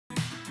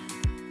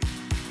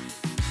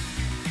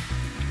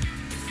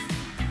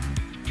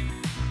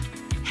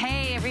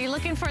If you're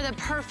looking for the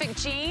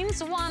perfect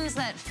jeans, ones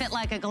that fit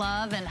like a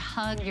glove and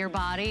hug your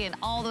body and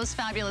all those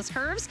fabulous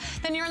curves,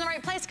 then you're in the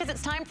right place because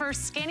it's time for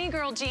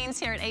Skinnygirl jeans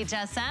here at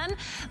HSN.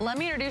 Let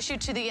me introduce you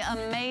to the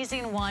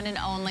amazing one and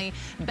only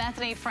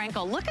Bethenny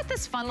Frankel. Look at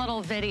this fun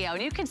little video,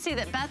 and you can see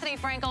that Bethenny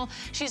Frankel,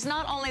 she's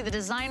not only the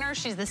designer,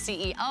 she's the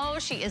CEO,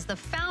 she is the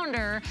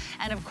founder,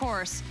 and of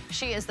course,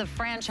 she is the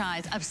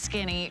franchise of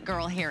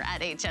Skinnygirl here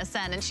at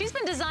HSN. And she's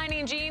been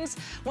designing jeans,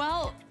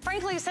 well,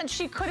 frankly, since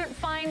she couldn't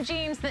find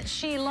jeans that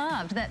she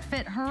loved, that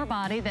fit her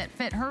body, that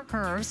fit her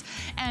curves.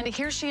 And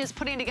here she is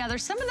putting together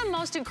some of the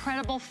most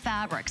incredible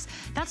fabrics.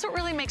 That's what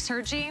really makes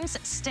her jeans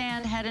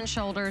stand head and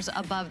shoulders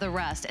above the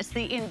rest. It's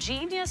the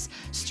ingenious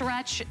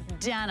stretch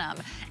denim.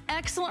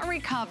 Excellent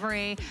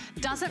recovery,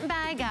 doesn't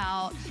bag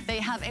out. They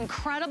have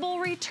incredible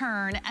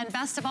return, and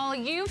best of all,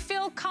 you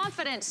feel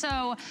confident.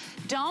 So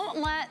don't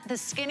let the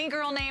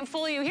Skinnygirl name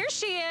fool you. Here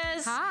she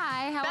is.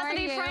 Hi, how are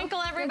you? Bethenny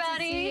Frankel,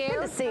 everybody.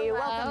 Good to see you.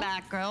 Welcome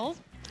back, girl.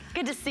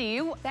 Good to see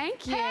you.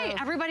 Thank you. Hey,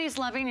 everybody's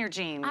loving your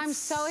jeans. I'm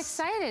so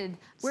excited.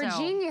 We're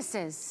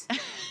geniuses.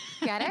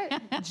 Get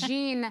it?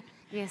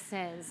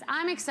 Geniuses.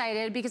 I'm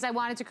excited because I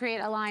wanted to create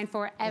a line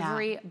for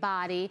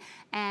everybody.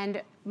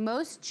 And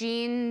most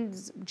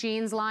jeans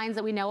lines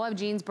that we know of,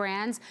 jeans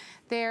brands,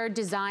 they're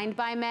designed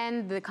by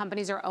men, the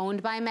companies are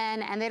owned by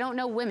men, and they don't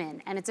know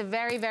women. And it's a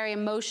very, very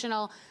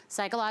emotional,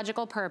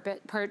 psychological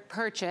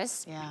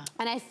purchase. Yeah.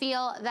 And I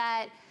feel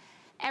that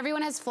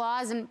everyone has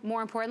flaws, and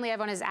more importantly,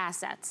 everyone has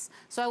assets.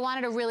 So I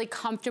wanted a really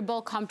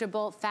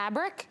comfortable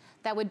fabric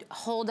that would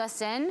hold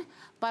us in,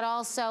 but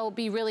also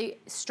be really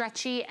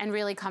stretchy and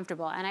really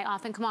comfortable. And I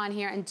often come on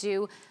here and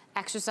do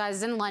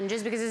exercises and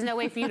lunges because there's no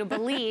way for you to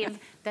believe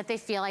that they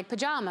feel like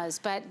pajamas,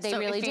 but they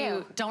really do. So if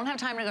you don't have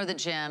time to go to the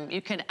gym, you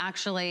can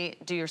actually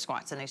do your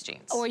squats in these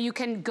jeans. Or you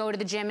can go to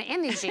the gym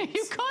in these jeans.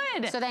 You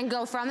could. So then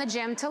go from the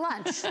gym to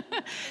lunch.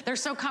 They're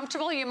so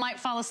comfortable, you might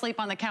fall asleep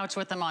on the couch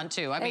with them on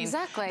too. I mean,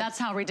 exactly. That's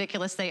how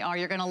ridiculous they are.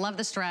 You're gonna love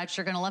the stretch.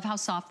 You're gonna love how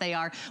soft they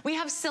are. We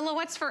have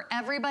silhouettes for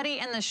everybody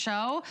in the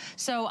show.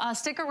 So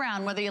stick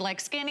around, whether you like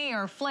skinny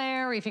or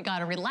flare, if you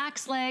got a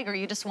relaxed leg, or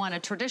you just want a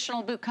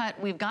traditional boot cut,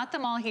 we've got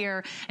them all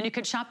here. And you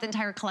can shop the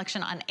entire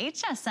collection on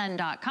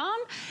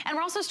hsn.com. And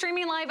we're also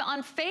streaming live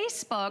on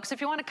Facebook. So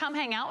if you want to come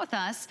hang out with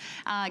us,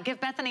 give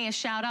Bethenny a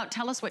shout out.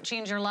 Tell us what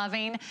jeans you're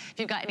loving. If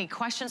you've got any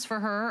questions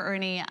for her or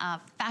any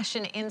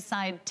fashion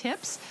inside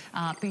tips,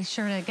 be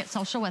sure to get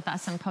social with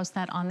us and post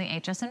that on the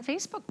HSN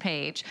Facebook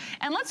page.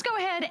 And let's go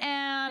ahead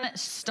and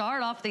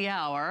start off the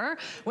hour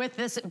with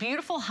this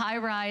beautiful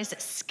high-rise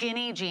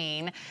skinny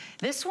jean.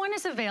 This one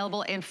is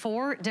available in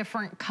 4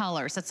 different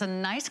colors. It's a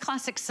nice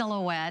classic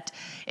silhouette.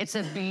 It's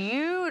a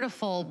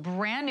beautiful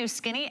brand new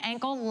skinny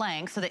ankle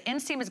length. So the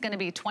inseam is going to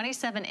be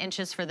 27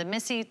 inches for the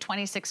Missy,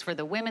 26 for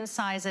the women's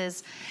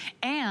sizes,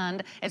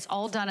 and it's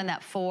all done in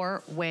that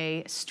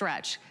 4-way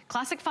stretch.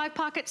 Classic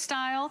 5-pocket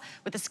style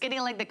with the skinny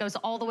leg that goes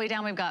all the way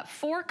down. We've got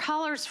 4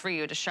 colors for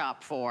you to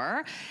shop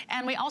for,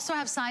 and we also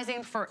have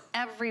sizing for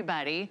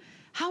everybody.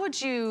 How would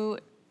you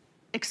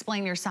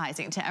explain your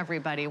sizing to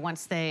everybody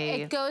once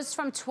they... It goes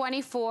from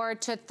 24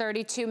 to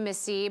 32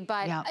 Missy,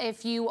 but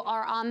if you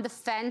are on the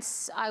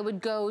fence, I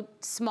would go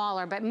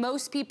smaller. But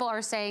most people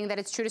are saying that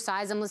it's true to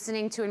size. I'm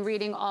listening to and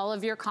reading all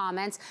of your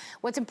comments.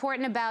 What's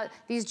important about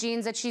these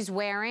jeans that she's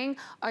wearing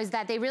is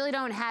that they really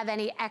don't have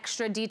any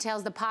extra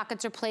details. The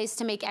pockets are placed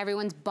to make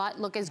everyone's butt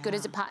look as good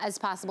as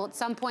possible. At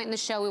some point in the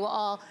show, we will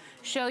all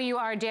show you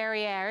our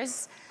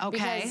derrieres. Okay.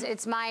 Because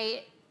it's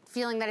my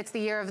feeling that it's the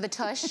year of the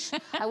tush.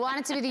 I want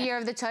it to be the year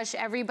of the tush.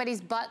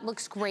 Everybody's butt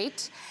looks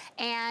great.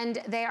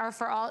 And they are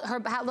for all,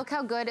 look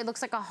how good, it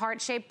looks like a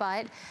heart-shaped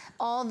butt.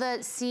 All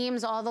the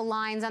seams, all the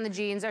lines on the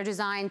jeans are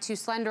designed to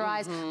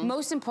slenderize.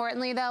 Most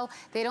importantly though,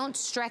 they don't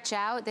stretch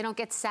out, they don't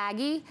get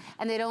saggy,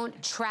 and they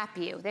don't trap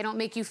you. They don't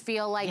make you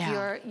feel like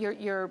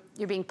you're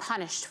being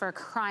punished for a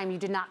crime you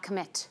did not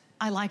commit.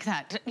 I like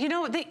that. You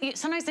know,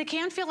 sometimes they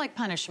can feel like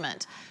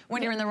punishment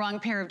when you're in the wrong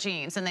pair of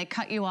jeans and they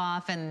cut you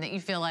off and you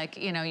feel like,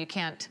 you know, you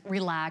can't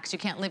relax, you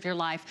can't live your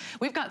life.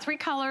 We've got 3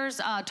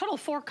 colors, total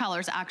 4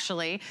 colors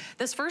actually.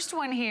 This first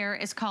one here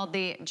is called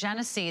the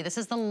Genesee. This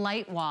is the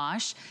light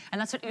wash,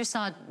 and that's what you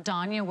saw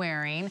Danya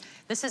wearing.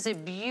 This is a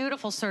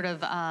beautiful sort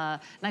of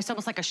nice,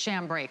 almost like a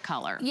chambray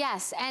color.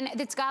 Yes, and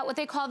it's got what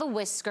they call the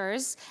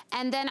whiskers.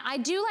 And then I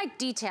do like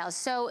details.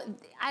 So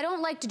I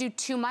don't like to do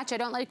too much. I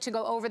don't like to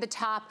go over the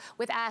top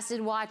with acid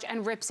wash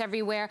and rips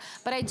everywhere,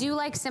 but I do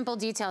like simple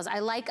details. I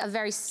like a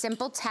very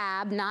simple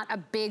tab, not a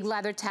big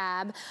leather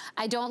tab.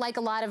 I don't like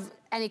a lot of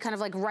any kind of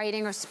like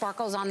writing or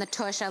sparkles on the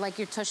tush. I like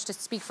your tush to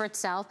speak for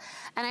itself.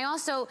 And I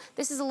also,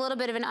 this is a little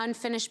bit of an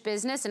unfinished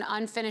business, an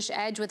unfinished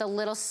edge with a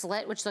little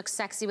slit, which looks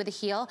sexy with a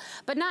heel,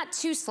 but not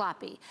too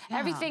sloppy.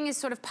 Everything is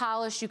sort of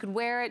polished. You could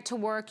wear it to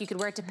work, you could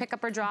wear it to pick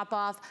up or drop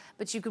off,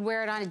 but you could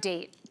wear it on a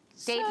date.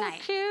 Date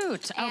night.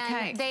 Cute.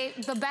 And okay.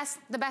 the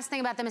best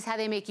thing about them is how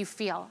they make you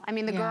feel. I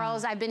mean, the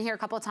girls, I've been here a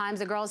couple of times,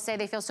 the girls say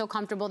they feel so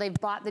comfortable, they've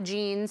bought the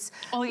jeans.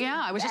 Oh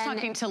yeah, I was just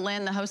talking to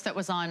Lynn, the host that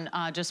was on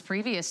just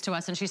previous to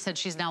us, and she said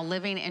she's now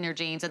living in your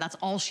jeans, and that's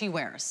all she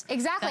wears.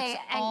 Exactly.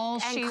 That's all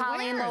she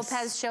Colleen wears.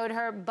 Lopez showed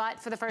her butt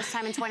for the first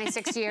time in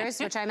 26 years,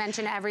 which I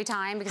mention every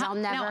time because I'll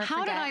never forget.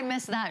 How did I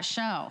miss that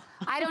show?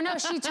 I don't know.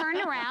 She turned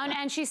around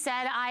and she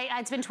said,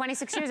 it's been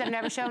 26 years, I've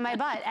never shown my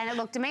butt, and it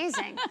looked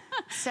amazing.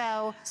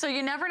 So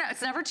you never know.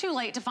 It's never too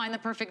late to find the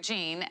perfect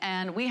jean,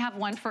 and we have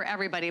one for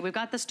everybody. We've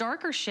got this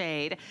darker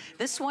shade.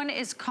 This one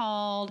is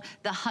called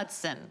the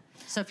Hudson.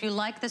 So if you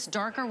like this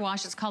darker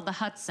wash, it's called the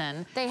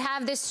Hudson. They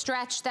have this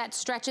stretch that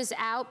stretches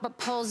out but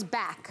pulls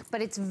back,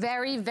 but it's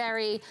very,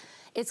 very,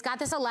 it's got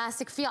this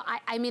elastic feel.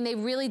 I mean, they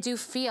really do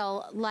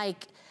feel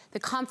like the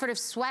comfort of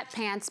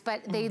sweatpants,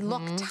 but they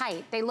look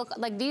tight. They look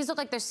like, these look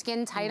like they're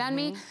skin tight on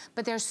me,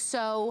 but they're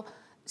so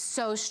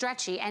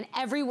stretchy. And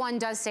everyone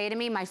does say to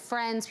me, my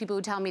friends, people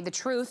who tell me the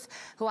truth,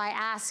 who I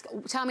ask,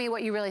 tell me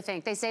what you really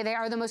think. They say they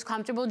are the most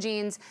comfortable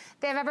jeans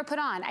they've ever put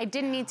on. I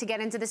didn't need to get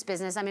into this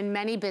business. I'm in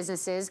many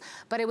businesses,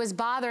 but it was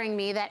bothering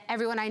me that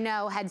everyone I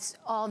know had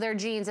all their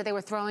jeans that they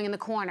were throwing in the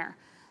corner,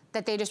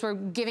 that they just were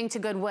giving to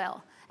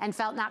Goodwill and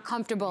felt not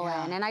comfortable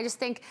in. And I just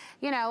think,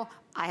 you know,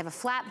 I have a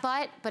flat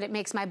butt, but it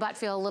makes my butt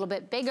feel a little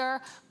bit bigger.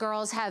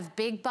 Girls have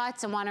big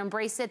butts and want to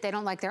embrace it. They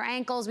don't like their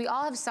ankles. We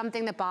all have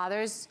something that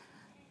bothers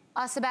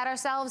us about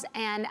ourselves,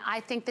 and I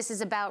think this is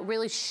about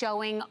really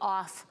showing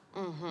off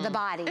the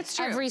body. It's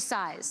true. Every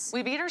size.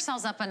 We beat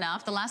ourselves up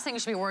enough. The last thing you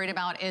should be worried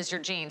about is your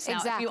jeans.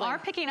 Now, if you are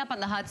picking up on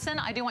the Hudson,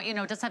 I do want you to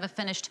know it does have a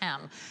finished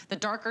hem. The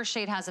darker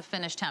shade has a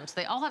finished hem, so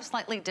they all have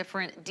slightly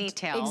different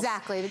details.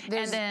 Exactly.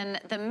 And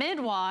then the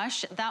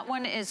mid-wash, that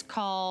one is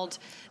called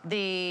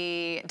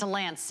the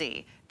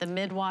Delancey. The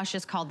mid-wash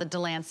is called the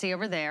Delancey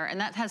over there, and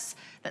that has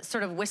that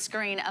sort of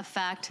whiskering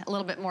effect, a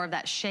little bit more of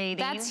that shading.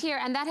 That's here,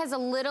 and that has a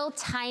little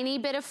tiny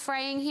bit of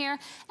fraying here,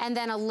 and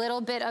then a little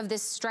bit of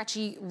this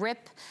stretchy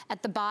rip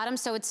at the bottom,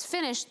 so it's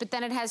finished, but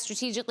then it has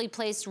strategically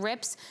placed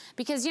rips,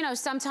 because, you know,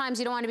 sometimes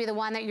you don't want to be the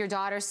one that your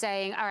daughter's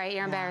saying, all right,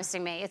 you're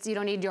embarrassing me. You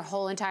don't need your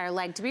whole entire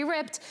leg to be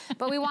ripped,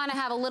 but we want to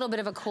have a little bit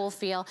of a cool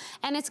feel.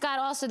 And it's got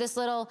also this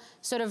little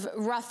sort of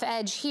rough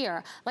edge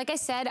here. Like I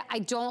said, I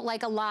don't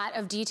like a lot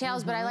of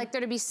details, but I like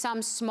there to be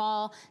some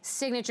small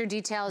signature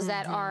details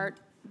that are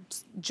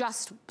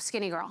just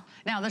Skinnygirl.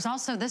 Now, there's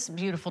also this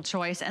beautiful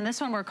choice, and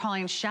this one we're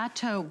calling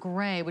Chateau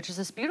Gray, which is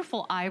this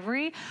beautiful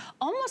ivory,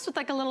 almost with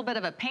like a little bit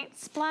of a paint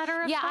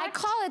splatter effect. I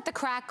call it the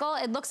crackle.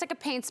 It looks like a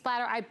paint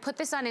splatter. I put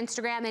this on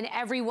Instagram, and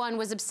everyone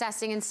was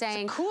obsessing and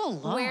saying, it's a cool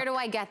look. Where do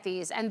I get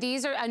these? And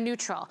these are a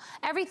neutral.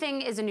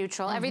 Everything is a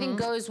neutral. Everything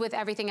goes with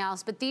everything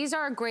else, but these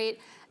are a great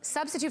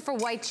substitute for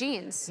white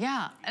jeans.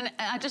 Yeah, and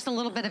just a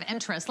little bit of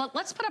interest.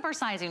 Let's put up our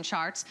sizing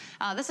charts.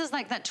 This is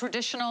like that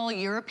traditional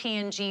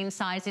European jean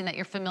sizing that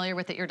you're familiar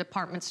with at your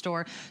department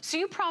store. So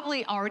you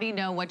probably already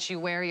know what you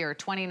wear. You're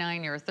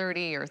 29, you're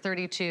 30, you're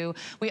 32.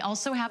 We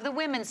also have the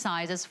women's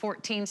sizes,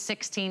 14,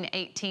 16,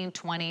 18,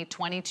 20,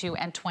 22,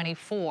 and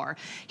 24.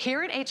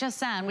 Here at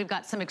HSN, we've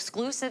got some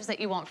exclusives that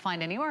you won't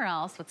find anywhere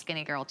else with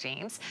Skinnygirl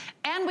jeans.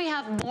 And we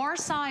have more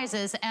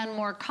sizes and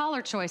more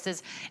color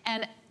choices.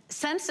 And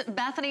since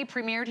Bethenny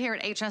premiered here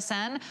at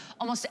HSN,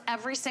 almost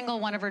every single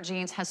one of her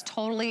jeans has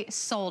totally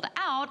sold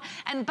out.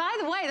 And by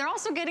the way, they're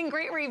also getting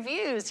great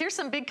reviews. Here's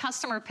some big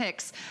customer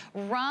picks.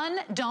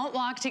 Run, don't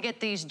walk to get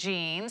these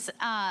jeans.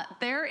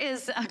 There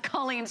is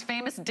Colleen's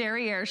famous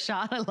derriere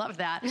shot. I love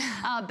that.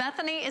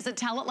 Bethenny is a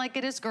tell it like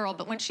it is girl,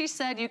 but when she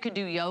said you could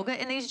do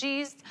yoga in these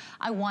jeans,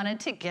 I wanted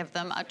to give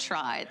them a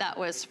try. That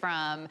was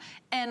from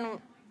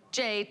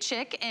J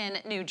Chick in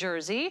New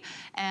Jersey.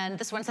 And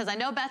this one says, I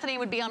know Bethenny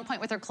would be on point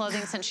with her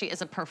clothing since she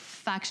is a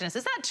perfectionist.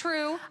 Is that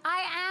true?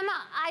 I am.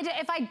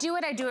 If I do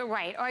it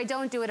right, or I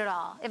don't do it at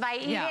all. If I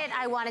eat it,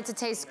 I want it to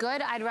taste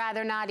good. I'd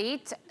rather not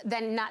eat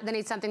than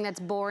eat something that's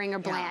boring or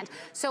bland.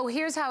 So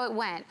here's how it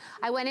went.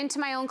 I went into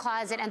my own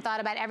closet and thought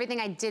about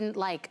everything I didn't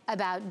like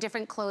about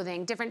different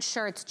clothing, different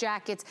shirts,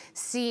 jackets,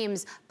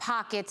 seams,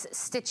 pockets,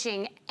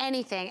 stitching,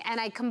 anything.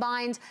 And I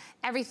combined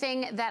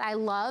everything that I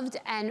loved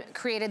and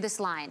created this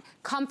line.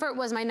 Comfort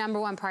was my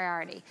 #1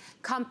 priority.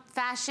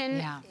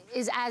 Fashion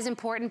is as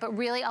important, but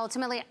really,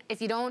 ultimately,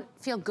 if you don't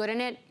feel good in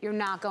it, you're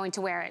not going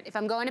to wear it. If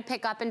I'm going to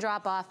pick up and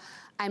drop off,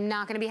 I'm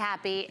not gonna be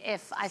happy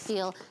if I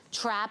feel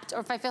trapped or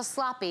if I feel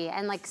sloppy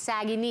and like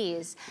saggy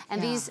knees.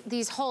 And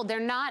these hold, they're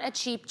not a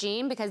cheap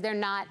jean because they're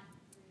not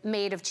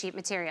made of cheap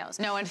materials.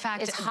 No, in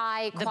fact, it's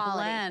high quality. The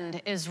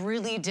blend is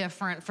really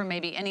different from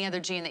maybe any other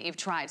jean that you've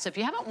tried. So if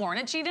you haven't worn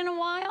a jean in a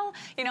while,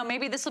 you know,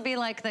 maybe this will be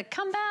like the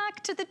come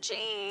back to the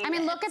jean. I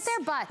mean, look at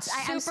their butts.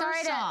 I'm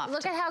sorry soft.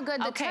 look at how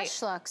good the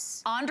tush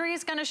looks. Andrea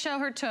is gonna show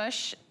her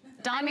tush.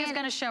 Donya's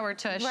gonna show her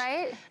tush.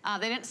 Right?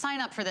 They didn't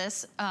sign up for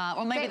this,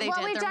 or maybe they did.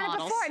 Well, we've done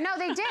models. it before. No,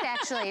 they did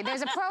actually.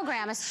 There's a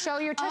program, a Show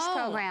Your Tush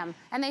program,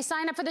 and they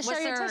signed up for the Show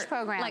Your Tush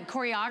program. Like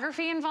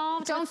choreography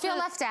involved? Don't feel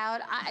left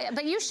out.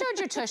 But you showed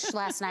your tush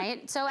last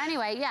night, so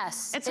anyway,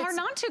 yes. It's hard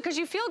not to because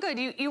you feel good.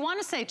 You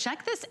want to say,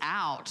 check this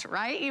out,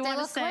 right? You want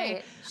to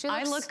say,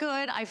 I look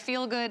good, I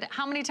feel good.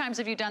 How many times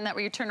have you done that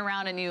where you turn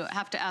around and you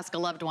have to ask a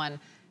loved one,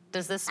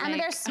 does this make... I mean,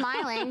 they're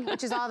smiling,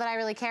 which is all that I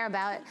really care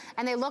about.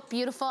 And they look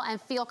beautiful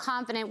and feel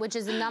confident, which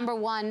is the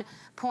 #1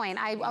 point.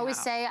 I always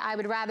say I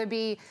would rather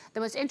be the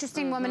most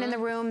interesting woman in the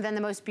room than the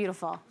most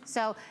beautiful.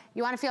 So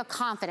you want to feel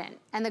confident.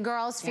 And the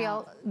girls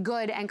feel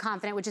good and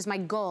confident, which is my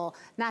goal.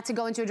 Not to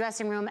go into a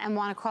dressing room and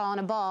want to crawl in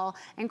a ball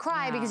and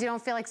cry because you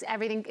don't feel like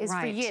everything is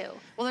for you.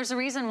 Well, there's a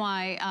reason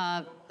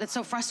why it's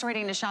so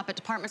frustrating to shop at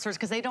department stores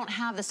because they don't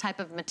have this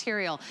type of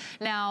material.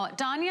 Now,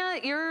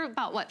 Donya, you're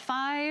about what,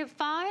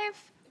 5'5"?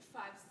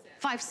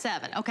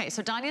 5'7". Okay,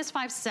 so Donya's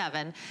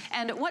 5'7".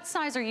 And what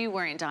size are you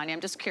wearing, Donya?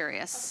 I'm just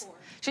curious. A 4.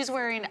 She's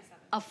wearing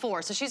a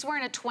 4, so she's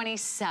wearing a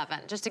 27,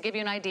 just to give you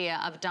an idea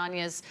of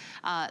Donya's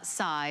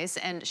size.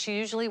 And she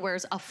usually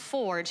wears a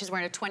 4, and she's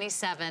wearing a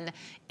 27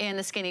 in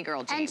the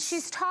Skinnygirl jeans. And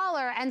she's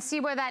taller, and see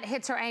where that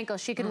hits her ankle.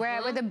 She could wear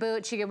it with a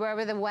boot, she could wear it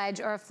with a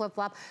wedge or a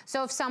flip-flop.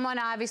 So if someone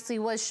obviously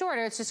was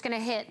shorter, it's just gonna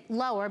hit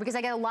lower, because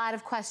I get a lot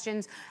of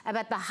questions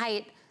about the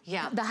height.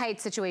 The height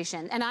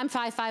situation. And I'm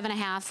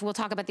 5'5.5". We'll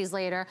talk about these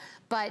later.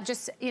 But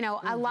just, you know,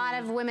 a lot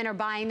of women are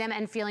buying them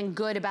and feeling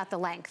good about the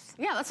length.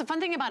 Yeah, that's the fun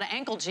thing about an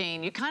ankle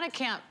jean. You kind of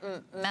can't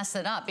mess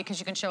it up because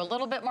you can show a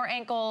little bit more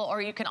ankle,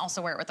 or you can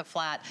also wear it with a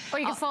flat. Or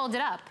you can fold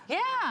it up.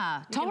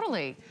 Yeah,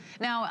 totally.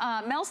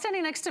 Now, Mel's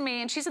standing next to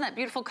me, and she's in that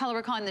beautiful color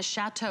we're calling the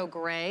Chateau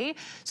Gray.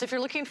 So if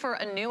you're looking for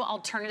a new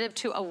alternative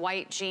to a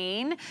white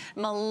jean,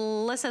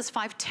 Melissa's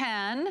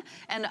 5'10".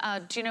 And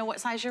do you know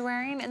what size you're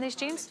wearing in these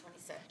jeans?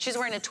 She's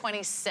wearing a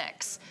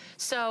 26.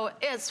 So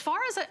as far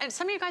as, and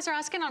some of you guys are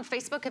asking on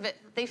Facebook if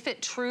they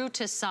fit true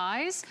to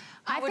size.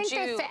 I think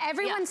they fit,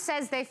 everyone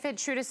says they fit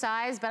true to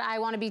size, but I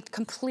want to be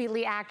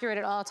completely accurate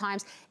at all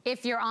times.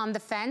 If you're on the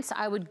fence,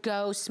 I would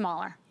go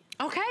smaller.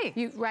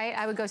 Okay. Right,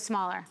 I would go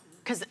smaller.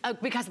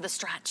 Because of the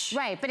stretch.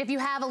 Right, but if you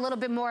have a little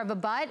bit more of a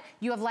butt,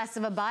 you have less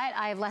of a butt,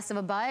 I have less of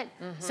a butt.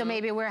 So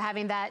maybe we're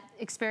having that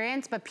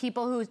experience, but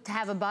people who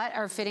have a butt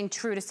are fitting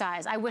true to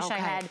size. I wish I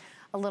had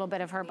a little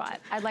bit of her butt.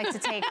 I'd like to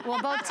take,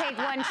 we'll both take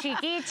one cheek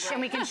each and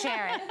we can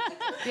share it.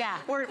 Yeah.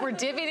 We're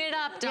divvying it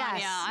up,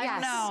 Donya. I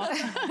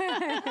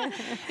don't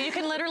know. You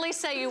can literally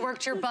say you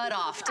worked your butt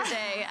off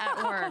today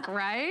at work,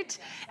 right?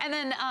 And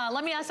then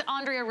let me ask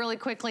Andrea really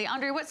quickly.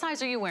 Andrea, what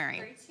size are you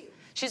wearing? 32.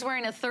 She's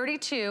wearing a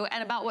 32,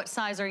 and about what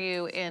size are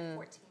you in?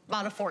 14.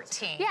 About a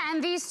 14. Yeah,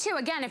 and these two,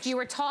 again, if you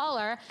were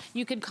taller,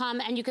 you could come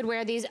and you could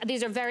wear these.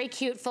 These are very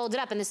cute, folded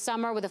up in the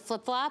summer with a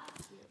flip-flop.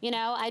 You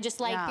know, I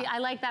just like, I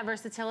like that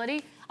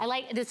versatility. I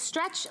like the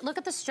stretch. Look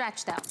at the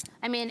stretch, though.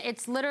 I mean,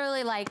 it's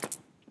literally like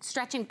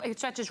stretching. It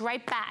stretches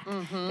right back.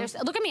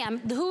 Look at me.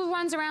 Who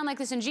runs around like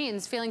this in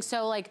jeans, feeling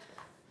so like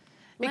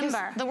because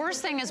limber? The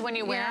worst thing is when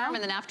you wear them,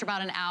 and then after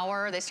about an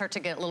hour, they start to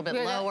get a little bit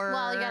lower.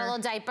 Well, you got a little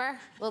diaper,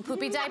 a little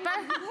poopy diaper.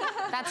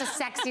 That's a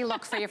sexy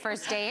look for your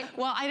first date.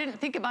 Well, I didn't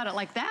think about it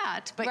like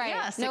that, but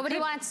yes. Nobody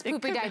wants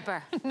poopy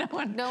diaper.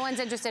 No one's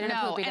interested in a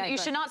poopy diaper. And you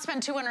should not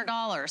spend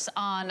 $200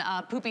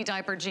 on poopy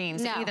diaper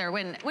jeans either.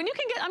 When you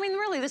can get, I mean,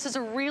 really, this is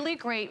a really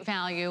great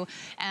value,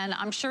 and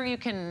I'm sure you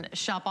can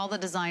shop all the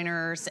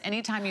designers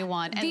anytime you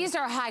want. And these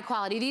are high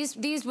quality.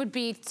 These would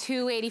be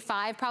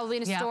 $285 probably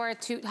in a store,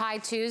 high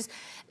twos.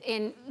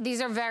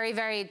 These are very,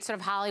 very sort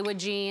of Hollywood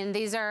jean.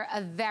 These are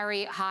a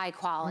very high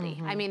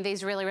quality. I mean,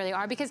 these really, really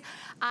are, because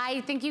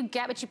I think you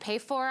get what you pay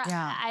for.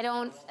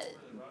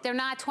 They're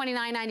not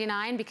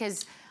 $29.99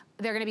 because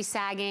they're gonna be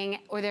sagging,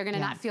 or they're gonna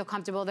not feel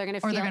comfortable. They're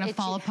gonna feel they're gonna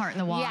fall apart in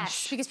the wash.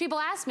 Yes, because people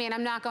ask me, and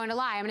I'm not going to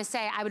lie. I'm gonna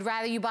say, I would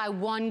rather you buy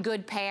one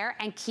good pair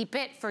and keep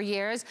it for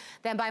years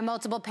than buy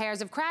multiple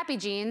pairs of crappy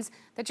jeans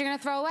that you're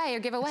gonna throw away or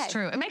give away. It's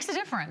true, it makes a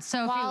difference.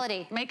 So quality.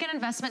 If you make an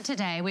investment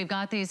today, we've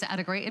got these at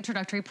a great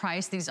introductory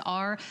price. These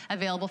are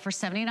available for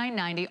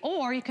 $79.90,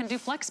 or you can do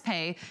flex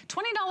pay,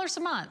 $20 a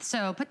month.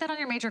 So put that on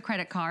your major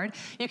credit card.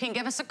 You can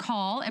give us a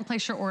call and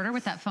place your order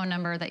with that phone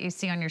number that you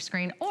see on your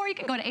screen, or you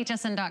can go to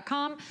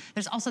hsn.com.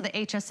 There's also the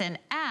HSN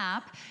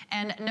app,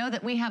 and know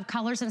that we have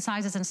colors and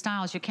sizes and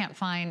styles you can't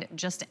find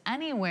just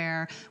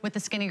anywhere with the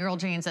Skinnygirl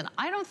jeans. And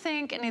I don't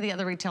think any of the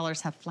other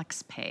retailers have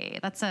flex pay.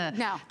 That's a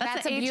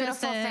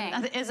beautiful thing.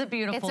 It is a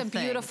beautiful thing. It's a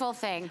beautiful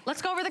thing.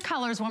 Let's go over the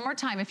colors one more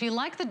time. If you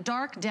like the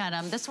dark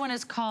denim, this one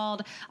is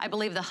called, I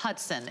believe, the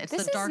Hudson. It's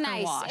the darker wash. This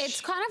is nice.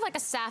 It's kind of like a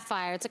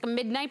sapphire. It's like a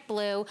midnight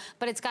blue,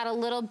 but it's got a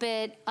little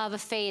bit of a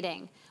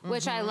fading,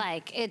 which I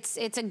like.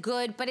 It's a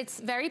good, but it's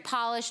very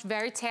polished,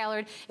 very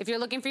tailored. If you're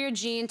looking for your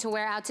jean to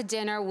wear out to to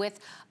dinner with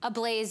a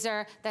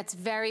blazer that's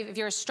very, if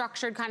you're a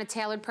structured kind of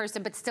tailored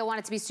person, but still want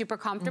it to be super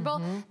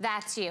comfortable,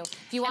 that's you.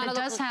 If you want to, it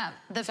does have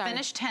the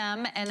finished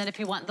hem, and then if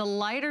you want the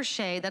lighter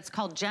shade, that's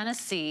called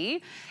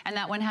Genesee, and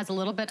that one has a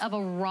little bit of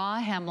a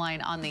raw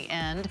hemline on the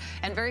end.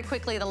 And very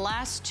quickly, the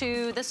last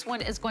two, this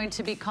one is going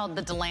to be called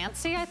the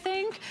Delancey, I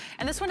think,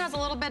 and this one has a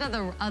little bit of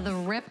the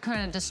rip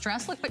kind of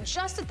distress look, but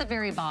just at the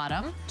very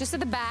bottom. Just at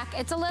the back.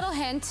 It's a little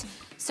hint.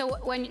 So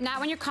not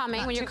when you're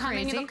coming. When you're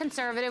coming, you look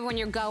conservative. When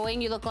you're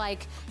going, you look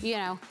like, you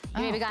know,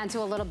 you maybe got into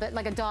a little bit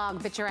like a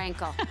dog bit your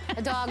ankle.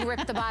 A dog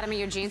ripped the bottom of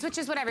your jeans, which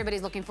is what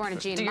everybody's looking for in a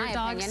jean, in my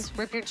opinion. Do your dogs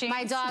rip your jeans?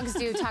 My dogs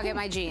do tug at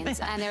my jeans,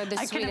 and they're the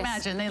sweetest. I can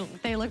imagine.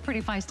 They look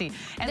pretty feisty.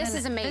 And this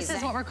is amazing. This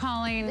is what we're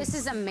calling... This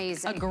is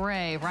amazing. A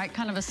gray, right?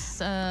 Kind of a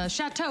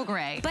chateau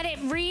gray. But it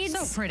reads...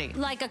 So pretty.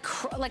 Like a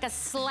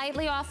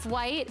slightly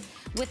off-white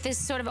with this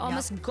sort of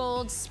almost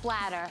gold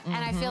splatter.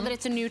 And I feel that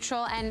it's a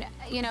neutral, and,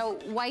 you know,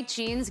 white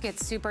jeans get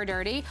super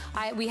dirty.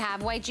 We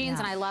have white jeans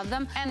and I love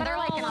them, but they're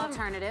like an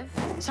alternative.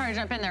 Sorry to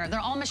jump in there. They're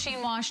all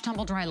machine wash,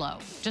 tumble dry low,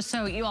 just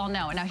so you all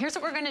know. Now here's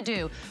what we're gonna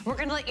do. We're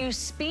gonna let you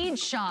speed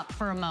shop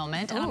for a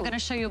moment, and I'm gonna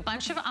show you a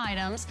bunch of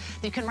items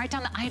that you can write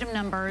down the item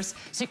numbers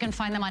so you can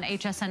find them on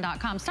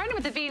hsn.com. Starting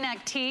with the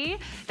V-neck tee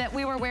that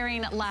we were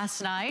wearing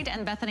last night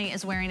and Bethenny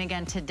is wearing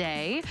again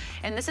today.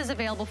 And this is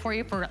available for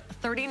you for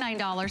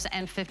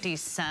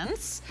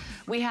 $39.50.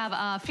 We have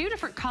a few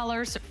different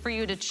colors for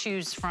you to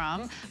choose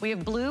from. We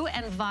have blue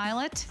and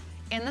violet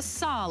in the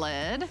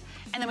solid,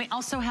 and then we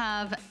also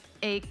have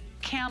a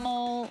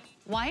camel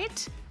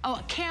white,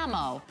 a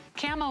camo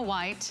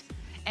white,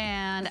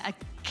 and a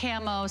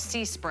camo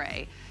sea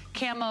spray.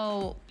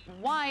 Camo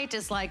white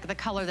is like the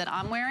color that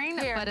I'm wearing,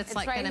 but it's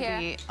like right gonna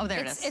be, oh, there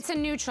it is. It's a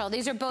neutral.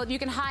 These are both, you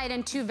can hide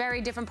in two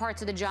very different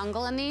parts of the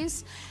jungle in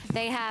these.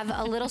 They have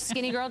a little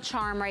skinny girl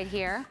charm right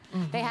here.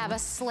 They have a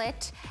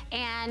slit,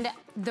 and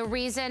the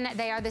reason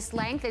they are this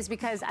length is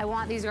because I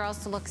want these girls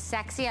to look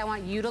sexy. I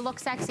want you to look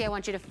sexy. I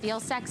want you to feel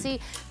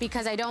sexy,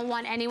 because I don't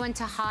want anyone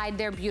to hide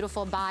their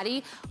beautiful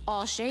body.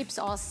 All shapes,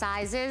 all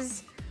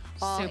sizes,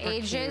 all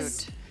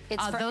ages. Cute.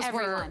 It's for those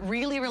everyone. were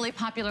really, really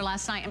popular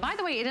last night. And by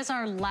the way, it is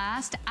our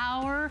last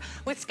hour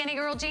with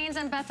Skinnygirl jeans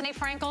and Bethenny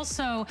Frankel.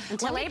 So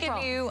until let me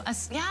give you a,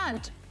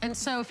 and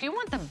so if you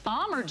want the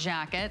bomber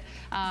jacket,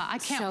 I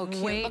can't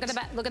wait. Look at the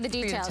back, look at the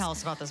details. Tell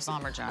us about this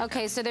bomber jacket.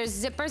 Okay, so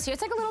there's zippers here.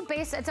 It's like a little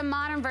base, it's a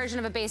modern version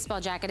of a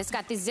baseball jacket. It's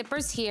got these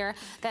zippers here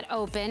that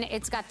open.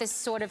 It's got this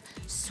sort of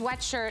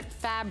sweatshirt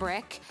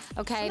fabric.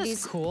 Okay, Isn't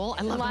this cool?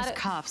 I love those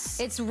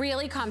cuffs. It's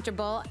really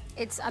comfortable.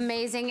 It's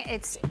amazing.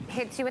 It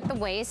hits you at the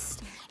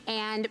waist,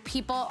 and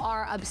people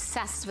are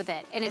obsessed with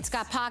it. And it's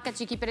got pockets.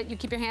 You keep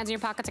your hands in your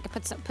pockets. I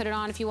can put it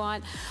on if you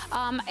want.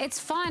 It's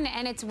fun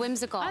and it's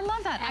whimsical. I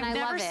love that. And I've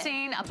never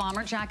seen a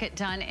bomber jacket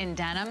done in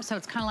denim, so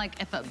it's kind of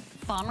like if a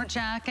bomber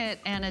jacket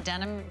and a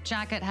denim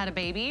jacket had a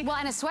baby. Well,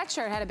 and a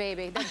sweatshirt had a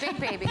baby, the big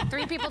baby.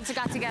 3 people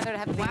got together to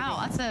have a baby.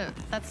 Wow,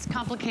 that's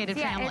complicated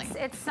family.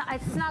 It's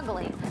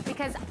snuggly,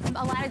 because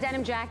a lot of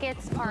denim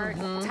jackets are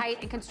tight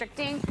and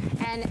constricting,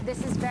 and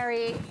this is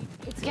very,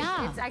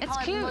 I call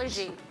it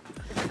mushy.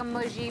 It's like a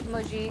mushy,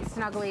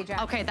 snuggly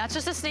jacket. Okay, that's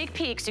just a sneak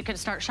peek, so you can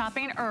start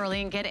shopping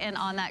early and get in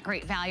on that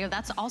great value.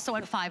 That's also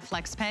in 5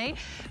 flex pay.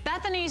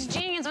 Bethenny's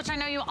jeans, which I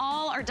know you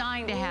all are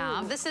dying to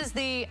have. This is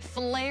the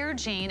flare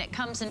jean. It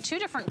comes in 2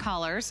 different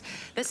colors.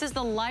 This is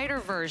the lighter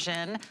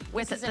version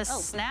with the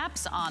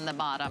snaps on the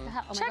bottom.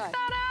 Check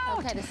that out.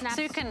 Okay, the snaps.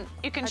 So you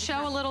can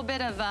show a little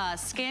bit of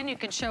skin. You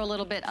can show a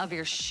little bit of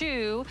your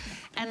shoe.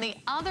 And the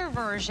other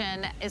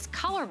version is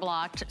color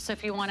blocked. So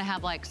if you want to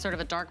have like sort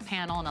of a dark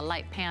panel and a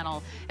light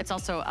panel, it's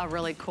also a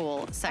really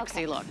cool,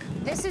 sexy look.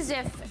 This is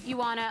if you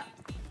want to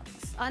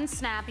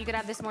unsnap, you could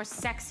have this more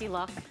sexy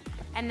look.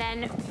 And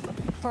then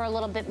for a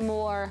little bit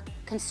more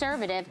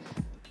conservative,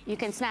 you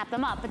can snap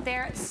them up. But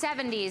they're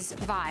 70s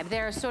vibe.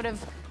 They're sort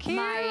of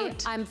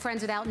I'm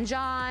friends with Elton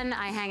John.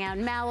 I hang out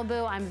in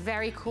Malibu. I'm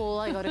very cool.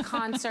 I go to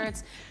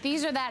concerts.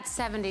 These are that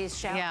 70s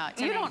show. Yeah,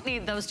 you don't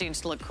need those jeans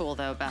to look cool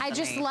though, Bethenny. I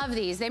just love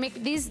these. They make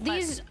these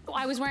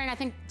I was wearing, I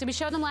think, did we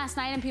show them last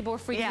night and people were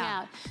freaking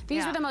out?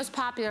 These were the most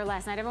popular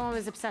last night. Everyone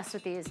was obsessed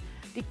with these,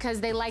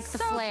 because they like the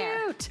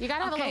flare. Cute. You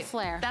gotta have a little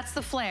flare. That's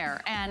the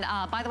flare. And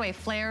by the way,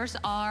 flares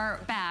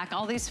are back.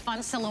 All these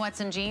fun silhouettes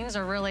and jeans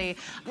are really,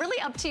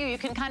 really up to you. You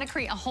can kind of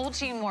create a whole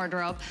jean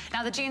wardrobe.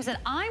 Now the jeans that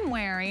I'm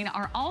wearing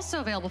are also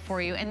available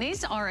for you, and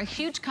these are a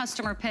huge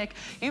customer pick.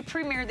 You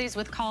premiered these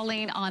with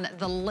Colleen on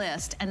the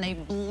list, and they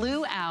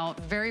blew out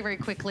very, very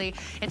quickly.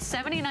 It's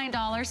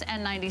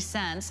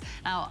 $79.90.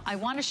 Now I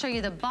want to show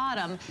you the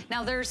bottom.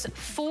 Now there's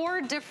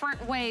 4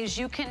 different ways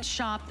you can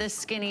shop this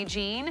skinny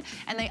jean,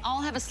 and they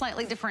all have a slightly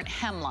slightly different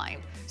hemline.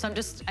 So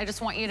I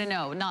just want you to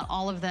know, not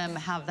all of them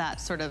have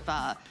that sort of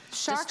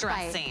shark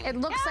distressing. bite. It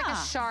looks like a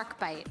shark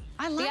bite.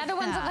 I like the other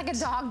ones look like a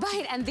dog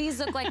bite, and these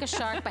look like a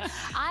shark bite.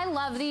 I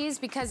love these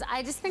because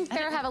I just think they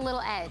have a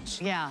little edge.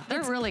 Yeah,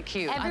 they're really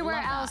cute.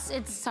 Everywhere else,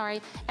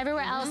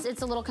 everywhere else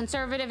it's a little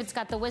conservative. It's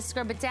got the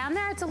whisker, but down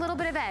there it's a little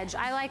bit of edge.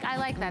 I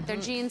like that. They're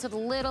jeans with a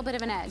little bit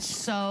of an edge.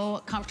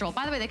 So comfortable.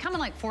 By the way, they come in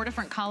like 4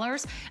 different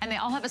colors, and they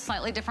all have a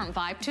slightly different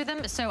vibe to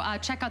them. So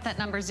check out that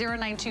number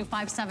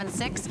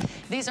 092576.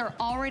 These are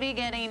already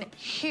getting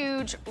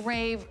huge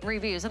rave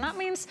reviews, and that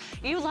means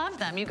you love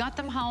them. You got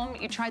them home,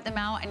 you tried them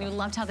out, and you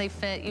loved how they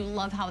fit. You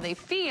love how they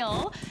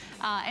feel.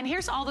 And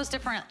here's all those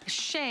different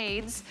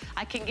shades.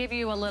 I can give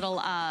you a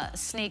little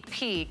sneak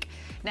peek.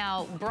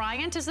 Now,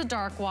 Bryant is a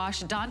dark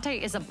wash, Dante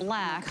is a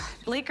black,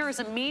 Bleecker is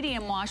a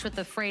medium wash with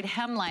the frayed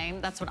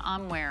hemline. That's what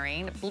I'm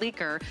wearing,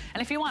 Bleecker.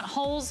 And if you want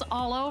holes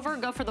all over,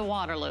 go for the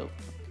Waterloo.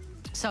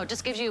 So it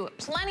just gives you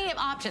plenty of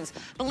options.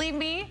 Believe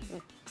me,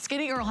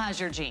 Skinnygirl has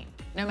your jean.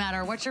 No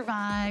matter what your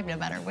vibe, no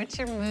matter what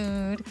your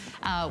mood,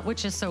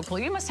 which is so cool.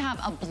 You must have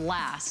a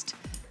blast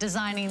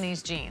designing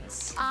these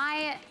jeans.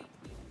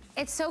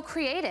 It's so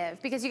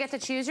creative because you get to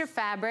choose your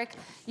fabric.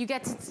 You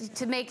get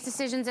to make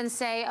decisions and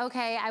say,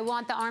 okay, I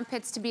want the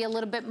armpits to be a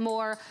little bit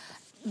more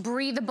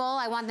breathable.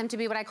 I want them to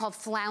be what I call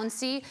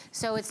flouncy,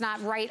 so it's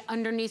not right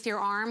underneath your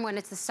arm when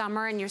it's the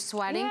summer and you're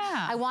sweating.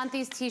 Yeah. I want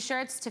these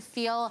t-shirts to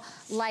feel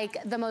like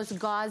the most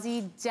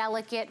gauzy,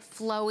 delicate,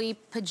 flowy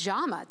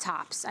pajama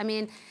tops. I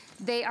mean,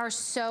 they are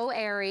so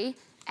airy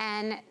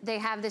and they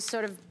have this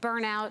sort of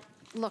burnout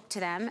look to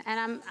them,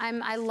 and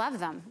I love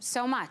them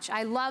so much.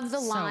 I love the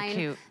line. So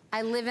cute.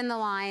 I live in the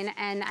line,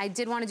 and I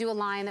did want to do a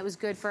line that was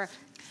good for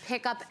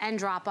pick up and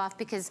drop off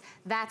because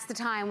that's the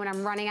time when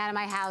I'm running out of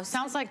my house.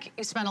 Sounds like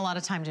you spend a lot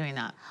of time doing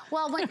that.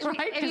 Well, when,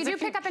 right? if you do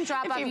pick up and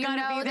drop off, you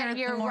know that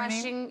you're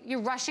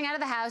rushing out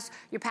of the house,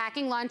 you're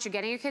packing lunch, you're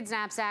getting your kid's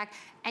knapsack,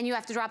 and you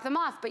have to drop them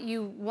off, but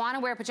you want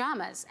to wear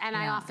pajamas, and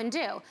I often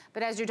do.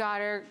 But as your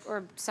daughter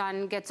or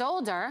son gets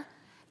older,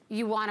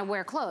 you want to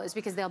wear clothes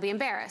because they'll be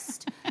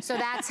embarrassed. So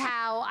that's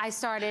how I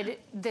started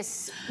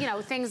this, you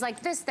know, things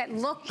like this that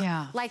look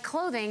like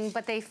clothing,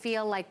 but they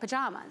feel like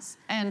pajamas.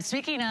 And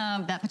speaking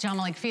of that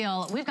pajama-like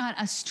feel, we've got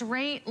a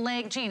straight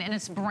leg jean, and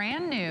it's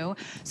brand new.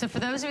 So for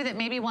those of you that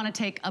maybe want to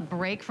take a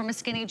break from a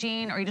skinny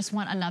jean, or you just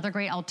want another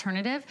great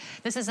alternative,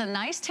 this is a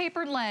nice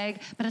tapered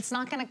leg, but it's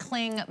not going to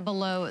cling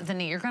below the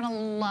knee. You're going to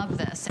love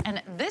this.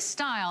 And this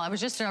style, I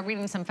was just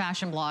reading some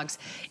fashion blogs,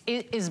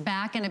 it is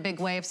back in a big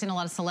way. I've seen a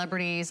lot of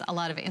celebrities, a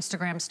lot of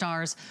Instagram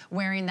stars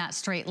wearing that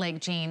straight leg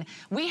jean.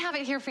 We have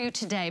it here for you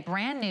today,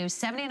 brand new,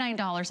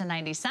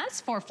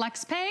 $79.90 for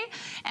FlexPay,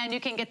 and you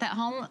can get that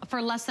home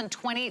for less than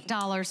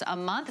 $20 a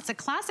month. It's a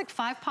classic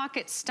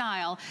 5-pocket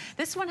style.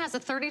 This one has a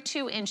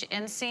 32-inch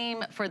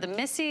inseam for the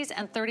missies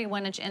and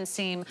 31-inch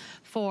inseam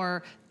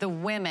for the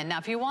women. Now,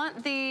 if you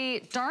want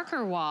the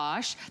darker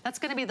wash, that's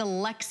gonna be the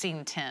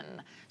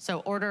Lexington. So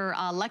order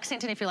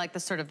Lexington if you like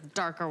this sort of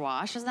darker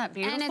wash. Isn't that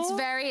beautiful? And it's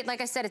very,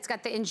 like I said, it's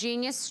got the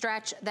ingenious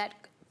stretch that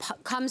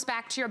comes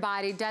back to your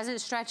body, doesn't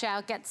stretch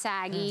out, get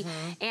saggy,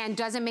 and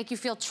doesn't make you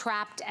feel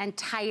trapped and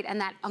tight and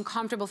that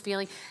uncomfortable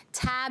feeling.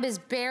 Tab is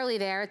barely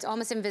there. It's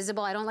almost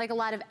invisible. I don't like a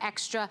lot of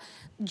extra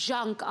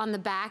junk on the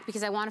back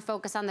because I want to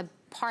focus on the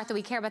part that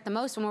we care about the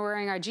most when we're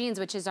wearing our jeans,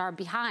 which is our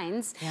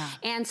behinds.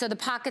 And so the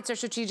pockets are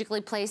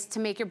strategically placed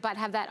to make your butt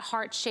have that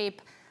heart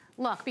shape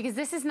look, because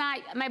this is not,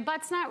 my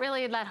butt's not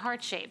really that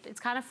heart shape. It's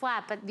kind of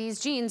flat, but these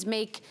jeans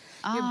make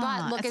your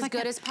butt look as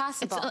good as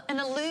possible. It's an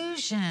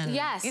illusion.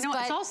 Yes, you know,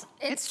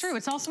 it's true.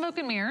 It's all smoke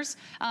and mirrors,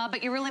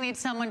 but you really need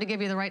someone to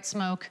give you the right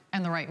smoke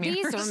and the right mirrors.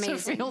 These are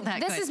amazing. To feel that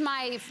good.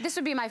 This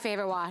would be my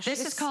favorite wash.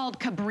 This is called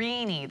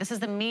Cabrini. This is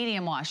the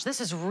medium wash.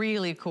 This is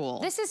really cool.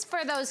 This is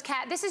for those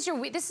this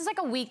is like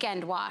a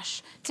weekend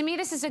wash. To me,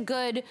 this is a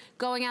good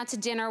going out to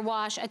dinner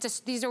wash.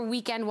 These are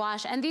weekend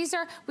wash, and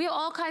we have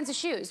all kinds of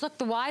shoes. Look,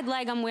 the wide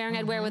leg I'm wearing,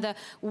 I'd wear with a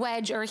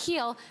wedge or a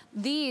heel.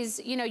 These,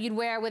 you know, you'd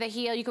wear with a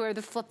heel. You could wear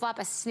the flip-flop,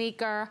 a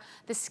sneaker.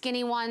 The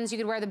skinny ones, you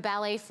could wear the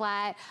ballet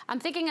flat. I'm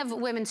thinking of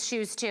women's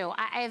shoes too.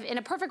 In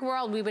a perfect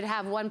world, we would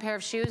have one pair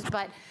of shoes,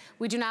 but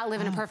we do not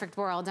live in a perfect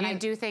world. And I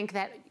do think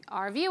that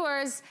our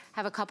viewers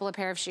have a couple of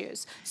pair of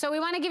shoes. So we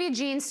want to give you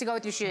jeans to go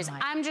with your shoes.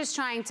 I'm just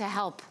trying to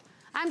help.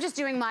 I'm just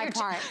doing my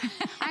part.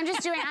 I'm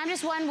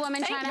just one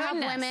woman trying to help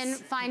women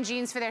find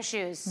jeans for their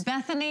shoes.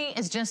 Bethenny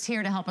is just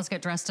here to help us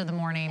get dressed in the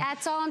morning.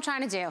 That's all I'm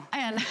trying to do.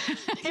 And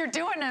you're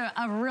doing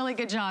a really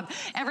good job.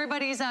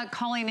 Everybody's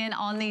calling in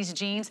on these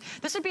jeans.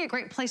 This would be a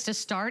great place to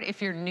start if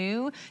you're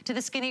new to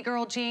the Skinny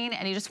Girl jean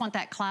and you just want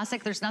that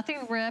classic. There's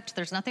nothing ripped,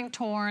 there's nothing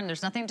torn,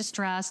 there's nothing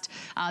distressed.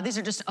 These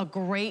are just a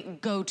great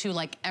go-to,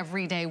 like,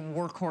 everyday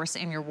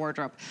workhorse in your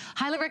wardrobe.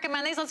 Highly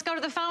recommend these. Let's go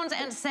to the phones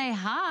and say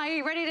hi. Are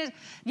you ready to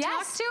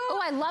talk to? Oh,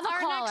 I love a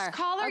caller. Our next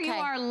caller, you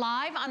are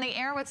live on the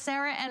air with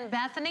Sarah and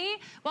Bethenny.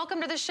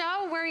 Welcome to the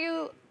show. Where are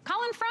you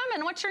calling from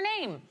and what's your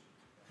name?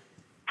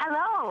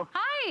 Hello.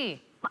 Hi.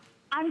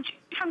 I'm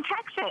from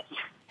Texas.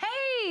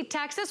 Hey,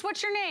 Texas,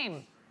 what's your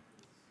name?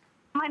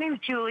 My name's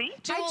Julie.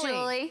 Hi,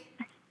 Julie.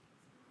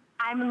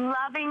 I'm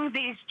loving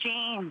these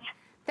jeans.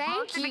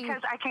 Thank you.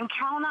 Because I can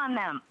count on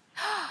them.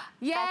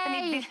 Yay!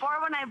 Bethenny,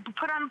 before when I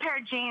put on a pair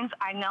of jeans,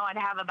 I know I'd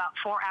have about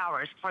 4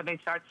 hours before they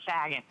start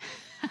sagging.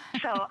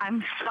 So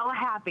I'm so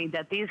happy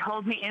that these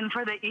hold me in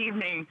for the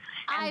evening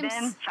and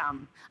then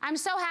some. I'm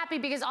so happy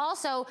because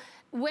also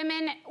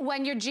women,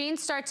 when your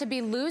jeans start to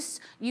be loose,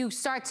 you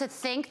start to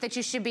think that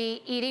you should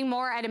be eating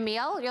more at a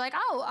meal. You're like,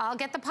 oh, I'll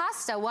get the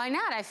pasta. Why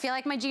not? I feel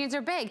like my jeans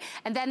are big.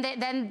 And then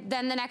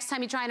the next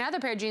time you try another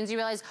pair of jeans, you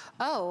realize,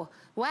 oh,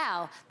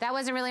 wow, that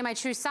wasn't really my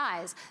true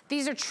size.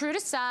 These are true to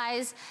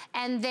size,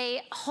 and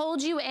they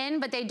hold you in,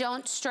 but they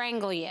don't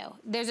strangle you.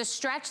 There's a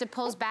stretch that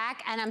pulls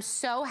back, and I'm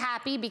so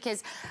happy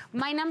because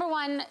my number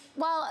one,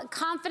 well,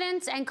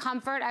 confidence and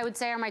comfort, I would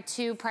say, are my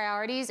two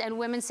priorities, and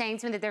women saying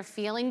to me that they're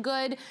feeling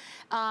good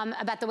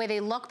about the way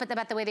they look, but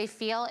about the way they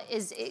feel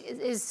is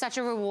such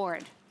a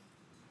reward.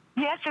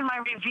 Yes, in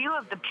my review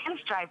of the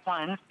pinstripe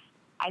ones,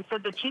 I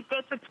said the cheap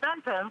gets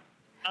expensive,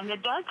 and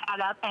it does add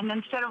up, and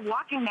instead of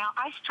walking now,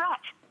 I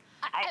stretch.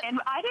 And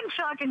I didn't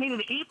feel like I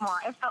needed to eat more.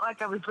 I felt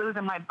like I was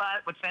losing my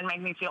butt, which then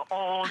made me feel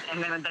old,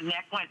 and then the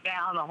neck went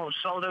down, the whole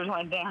shoulders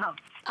went down.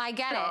 I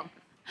get it.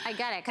 I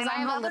get it. And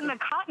I'm loving the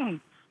cotton.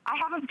 I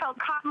haven't felt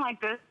cotton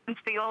like this since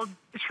the old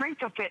shrink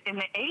to fit in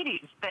the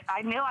 80s that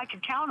I knew I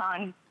could count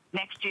on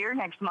next year,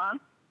 next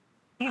month.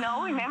 You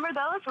know, remember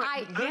those?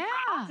 Good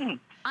cotton.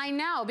 I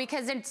know,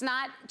 because it's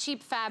not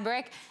cheap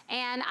fabric,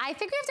 and I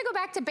think we have to go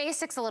back to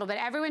basics a little bit.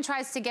 Everyone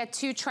tries to get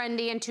too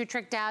trendy and too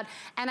tricked out,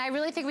 and I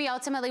really think we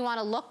ultimately want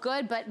to look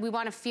good, but we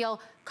want to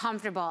feel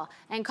comfortable,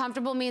 and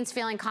comfortable means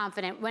feeling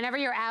confident. Whenever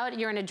you're out,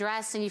 you're in a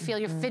dress and you feel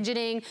you're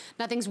fidgeting,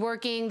 nothing's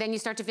working, then you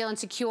start to feel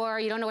insecure,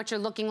 you don't know what you're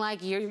looking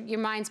like, your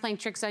mind's playing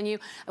tricks on you.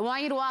 I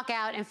want you to walk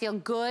out and feel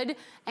good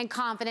and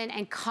confident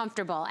and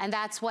comfortable, and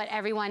that's what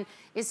everyone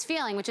is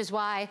feeling, which is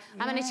why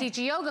I'm going to teach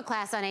a yoga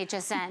class on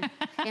HSN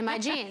in my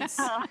jeans.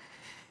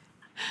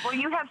 Well,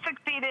 you have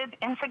succeeded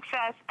in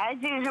success as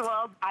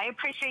usual. I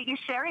appreciate you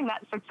sharing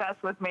that success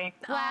with me.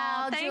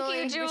 Wow, thank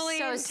you, Julie,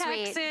 so in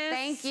sweet. Texas.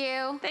 Thank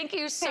you. Thank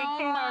you so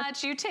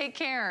much. You take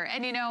care.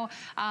 And you know,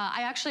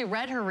 I actually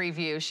read her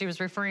review. She was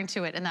referring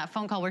to it in that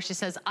phone call where she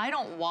says, I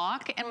don't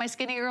walk in my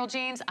Skinnygirl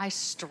jeans, I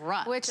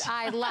strut. Which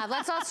I love.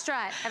 Let's all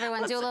strut.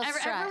 Everyone do a little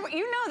strut.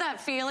 You know that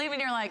feeling when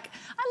you're like,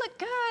 I look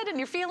good, and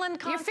you're feeling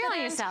confident. You're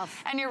feeling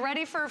yourself. And you're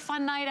ready for a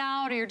fun night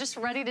out, or you're just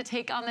ready to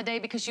take on the day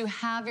because you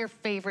have your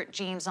favorite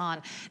jeans on.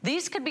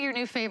 These could be your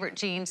new favorite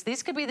jeans.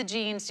 These could be the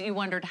jeans you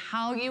wondered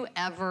how you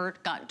ever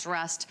got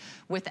dressed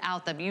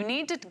without them. You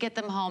need to get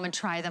them home and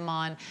try them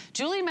on.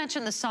 Julie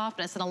mentioned the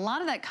softness, and a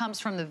lot of that comes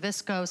from the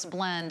viscose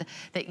blend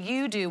that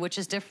you do, which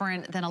is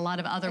different than a lot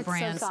of other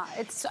brands.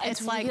 So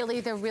it's like,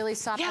 really, they're really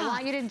soft. Yeah, I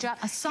want you to jump.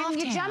 Can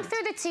you jump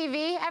through the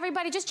TV?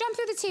 Everybody, just jump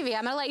through the TV.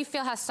 I'm gonna let you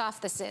feel how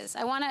soft this is.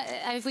 I wanna,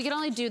 if we could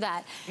only do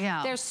that.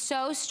 Yeah. They're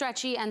so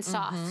stretchy and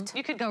soft.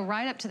 You could go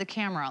right up to the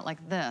camera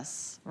like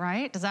this,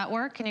 right? Does that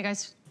work? Can you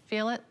guys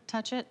feel it,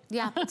 touch it?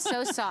 Yeah, it's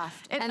so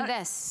soft. And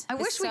this. I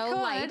wish we could.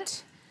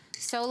 Light,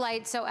 so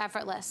light, so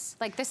effortless.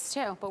 Like this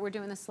too, but we're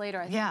doing this later,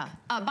 I think. Yeah.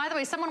 By the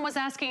way, someone was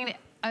asking,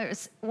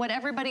 what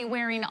everybody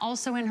wearing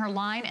also in her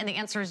line, and the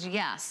answer is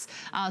yes.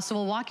 So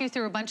we'll walk you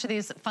through a bunch of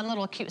these fun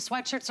little cute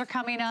sweatshirts are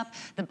coming up,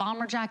 the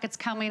bomber jacket's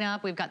coming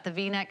up, we've got the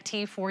V-neck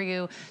tee for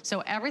you. So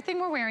everything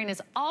we're wearing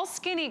is all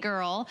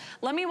Skinnygirl.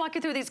 Let me walk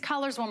you through these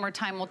colors one more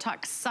time. We'll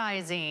talk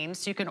sizing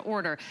so you can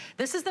order.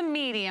 This is the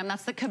medium,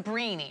 that's the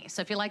Cabrini.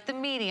 So if you like the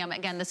medium,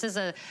 again, this is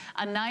a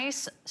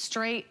nice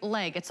straight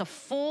leg. It's a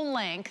full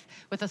length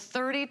with a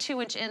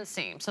 32-inch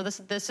inseam. So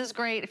this is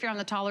great if you're on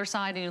the taller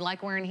side and you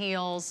like wearing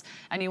heels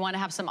and you want to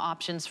have some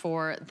options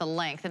for the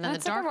length. And then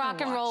that's the darker like a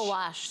rock and roll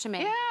wash to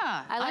me.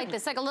 Yeah. I like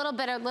this. Like a little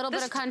bit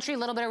of country, a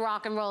little bit of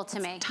rock and roll to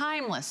me.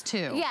 Timeless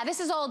too. Yeah, this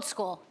is old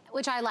school,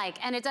 which I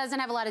like. And it doesn't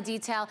have a lot of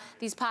detail.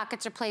 These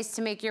pockets are placed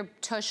to make your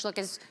tush look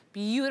as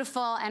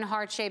beautiful and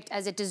heart-shaped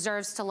as it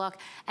deserves to look.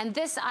 And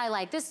this I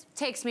like. This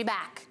takes me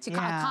back to a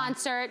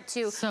concert,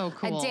 to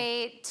a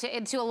date,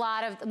 to a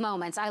lot of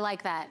moments. I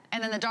like that.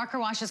 And then the darker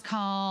wash is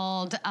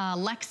called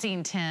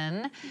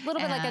Lexington. A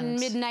little bit like a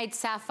midnight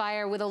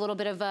sapphire with a little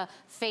bit of a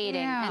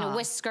fading and a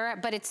whisker,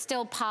 but it's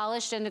still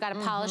polished and got a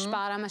polished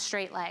bottom, a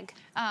straight leg.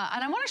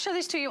 And I want to show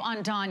these to you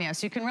on Danya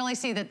so you can really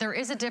see that there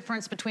is a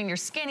difference between your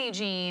skinny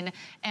jean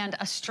and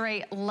a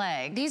straight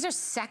leg. These are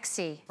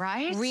sexy.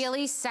 Right?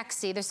 Really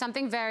sexy. There's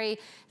something very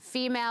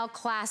female,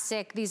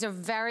 classic. These are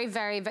very,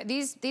 very,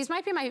 these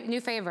might be my new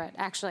favorite,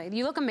 actually.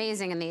 You look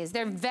amazing in these.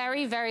 They're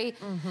very, very,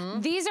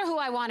 these are who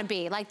I want to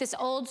be. Like this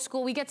old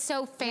school, we get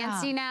so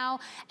fancy now,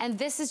 and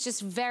this is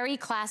just very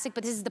classic,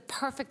 but this is the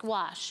perfect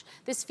wash.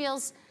 This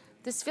feels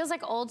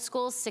like old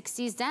school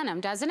 60s denim,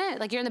 doesn't it?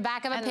 Like you're in the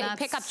back of a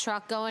pickup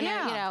truck going to,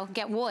 you know,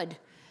 get wood.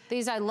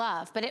 These I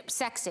love, but it's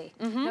sexy.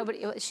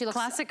 She looks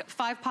classic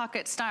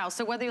 5-pocket style.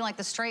 So whether you like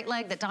the straight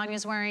leg that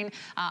Danya's wearing,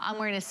 I'm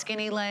wearing a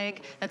skinny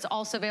leg that's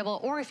also available.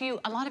 Or if a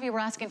lot of you were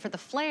asking for the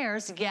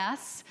flares,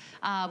 yes,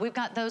 we've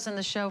got those in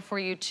the show for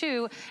you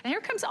too. And here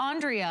comes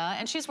Andrea,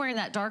 and she's wearing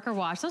that darker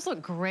wash. Those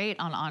look great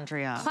on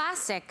Andrea.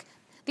 Classic.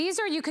 These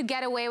are you could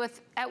get away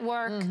with at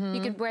work.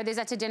 You could wear these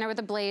out to dinner with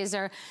a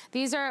blazer.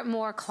 These are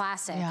more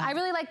classic. I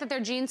really like that they're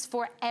jeans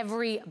for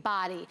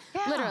everybody.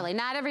 Literally,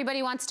 not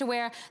everybody wants to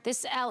wear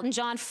this Elton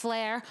John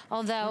flare,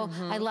 although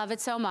I love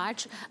it so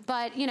much.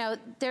 But you know,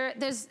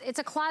 it's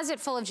a closet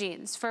full of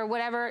jeans for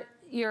whatever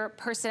your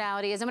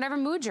personality is and whatever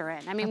mood you're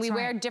in. I mean, we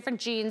wear different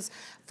jeans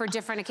for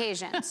different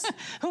occasions.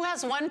 Who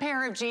has one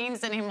pair of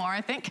jeans anymore? I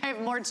think I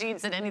have more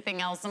jeans than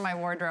anything else in my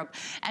wardrobe.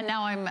 And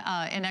now I'm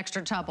in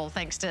extra trouble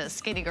thanks to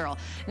Skinnygirl.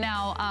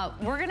 Now,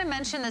 we're gonna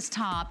mention this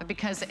top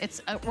because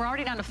we're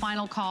already down to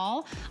final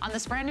call on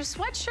this brand new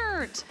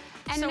sweatshirt.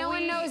 And so no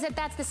one knows that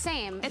that's the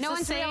same. No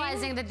one's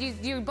realizing that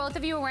both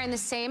of you are wearing the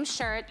same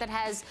shirt that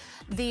has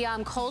the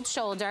cold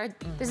shoulder.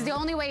 This is the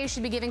only way you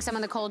should be giving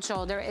someone the cold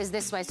shoulder is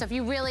this way. So if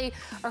you really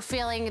are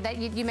feeling that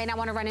you may not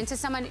want to run into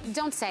someone,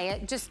 don't say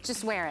it,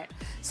 just wear it.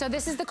 So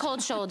this is the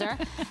cold shoulder,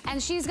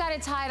 and she's got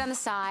it tied on the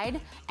side,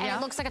 and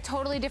it looks like a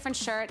totally different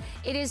shirt.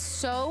 It is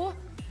so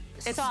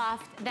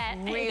soft that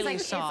really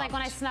it's like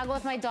when I snuggle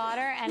with my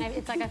daughter and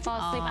it's like I fall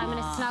asleep, I'm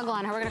gonna snuggle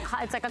on her.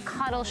 It's like a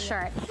cuddle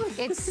shirt.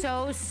 It's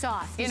so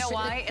soft. You know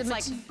why? It's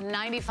like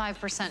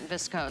 95%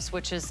 viscose,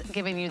 which is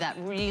giving you that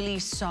really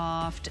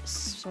soft,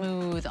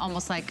 smooth,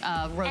 almost like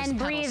rose petal. And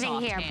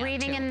breathing here,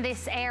 breathing in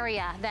this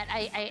area that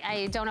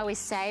I don't always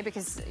say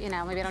because, you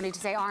know, maybe I don't need to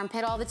say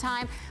armpit all the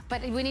time,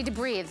 but we need to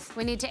breathe.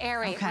 We need to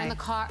aerate. We're in the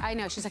car. I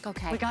know, she's like,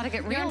 okay. We gotta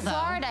get real, though. You're in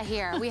Florida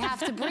here. We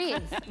have to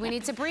breathe. We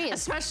need to breathe.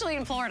 Especially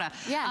in Florida.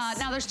 Yes.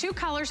 Now there's two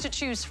colors to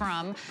choose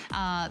from.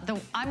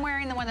 I'm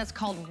wearing the one that's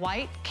called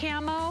white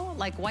camo,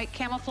 like white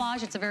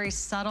camouflage. It's a very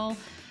subtle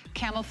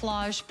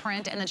camouflage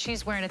print, and then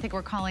she's wearing, I think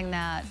we're calling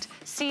that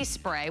sea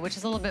spray, which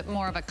is a little bit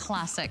more of a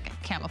classic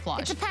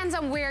camouflage. It depends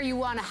on where you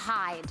want to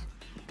hide.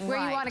 Where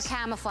you want to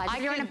camouflage.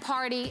 If you're in a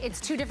party, it's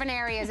two different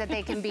areas that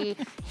they can be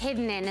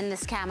hidden in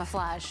this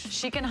camouflage.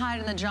 She can hide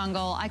in the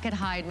jungle. I could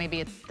hide maybe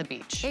at the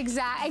beach.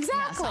 Exactly.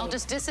 Yes, I'll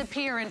just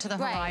disappear into the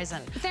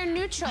horizon. But they're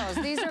neutrals.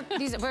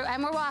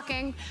 And we're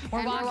walking.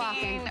 We're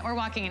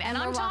walking. And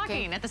I'm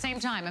talking at the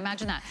same time.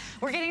 Imagine that.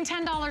 We're getting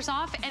 $10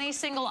 off any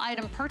single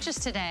item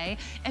purchased today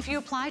if you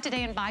apply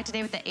today and buy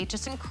today with the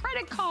HSN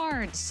credit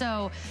card.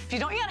 So if you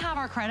don't yet have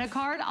our credit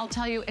card, I'll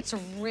tell you it's a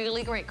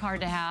really great card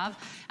to have.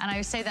 And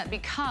I say that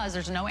because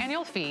there's no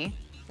annual fee.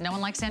 No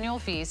one likes annual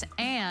fees,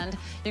 and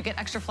you get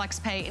extra flex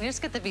pay, and you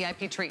just get the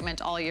VIP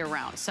treatment all year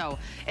round. So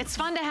it's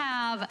fun to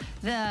have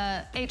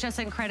the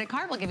HSN credit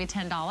card. We'll give you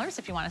 $10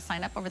 if you want to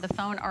sign up over the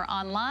phone or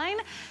online.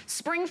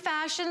 Spring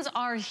fashions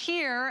are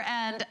here,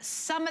 and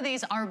some of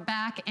these are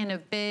back in a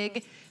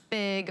big,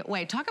 big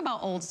way. Talk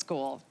about old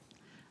school.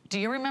 Do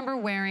you remember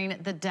wearing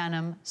the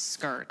denim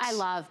skirt? I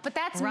love, but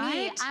that's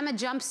me. I'm a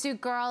jumpsuit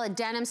girl, a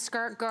denim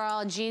skirt girl,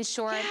 a jean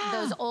short,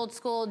 those old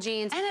school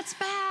jeans. And it's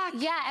back.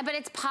 Yeah, but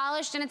it's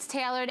polished and it's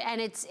tailored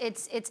and it's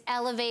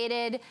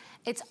elevated,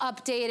 it's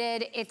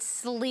updated, it's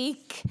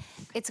sleek.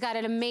 It's got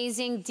an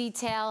amazing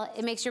detail.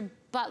 It makes your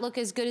butt look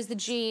as good as the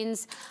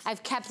jeans.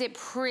 I've kept it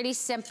pretty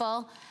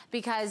simple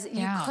because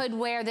you could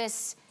wear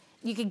this.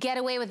 You could get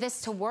away with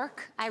this to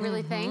work, I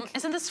really think.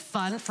 Isn't this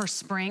fun for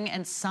spring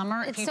and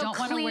summer if you don't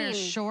want to wear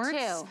shorts?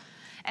 Too.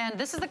 And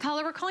this is the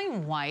color we're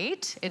calling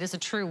white. It is a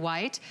true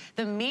white.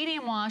 The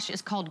medium wash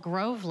is called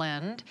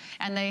Groveland,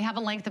 and they have a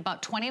length of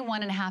about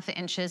 21.5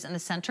 inches in the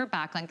center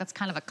back length. That's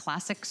kind of a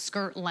classic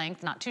skirt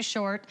length, not too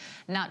short,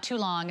 not too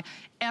long.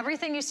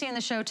 Everything you see in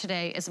the show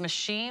today is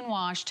machine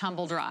wash,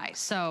 tumble dry.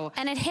 So,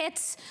 and it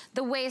hits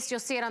the waist. You'll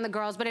see it on the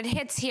girls, but it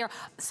hits here.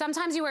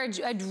 Sometimes you wear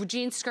a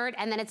jean skirt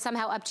and then it's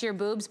somehow up to your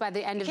boobs by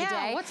the end of the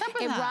day. What's up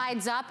with that? It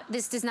rides up.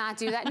 This does not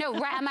do that. No,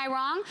 am I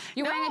wrong?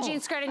 You're wearing a jean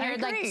skirt and you're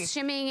like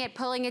shimmying it,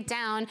 pulling it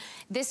down.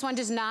 This one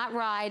does not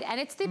ride, and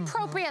it's the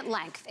appropriate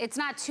length. It's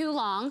not too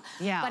long,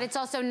 but it's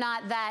also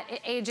not that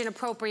age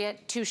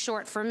inappropriate, too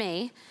short for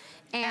me.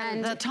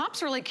 And the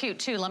top's really cute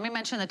too. Let me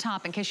mention the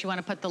top in case you want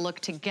to put the look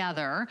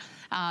together.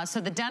 So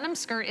the denim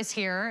skirt is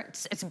here.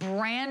 It's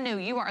brand new.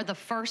 You are the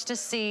first to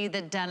see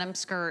the denim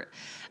skirt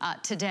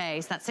today.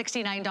 So that's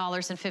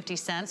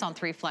 $69.50 on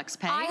 3 flex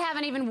pay. I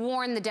haven't even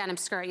worn the denim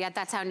skirt yet.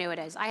 That's how new it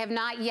is. I have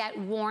not yet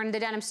worn the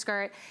denim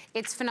skirt.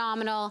 It's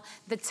phenomenal.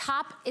 The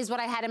top is what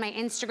I had in my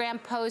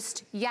Instagram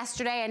post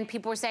yesterday, and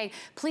people were saying,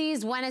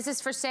 please, when is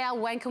this for sale?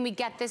 When can we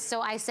get this?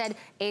 So I said,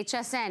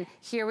 HSN,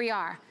 here we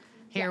are.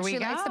 Here we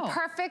go. It's the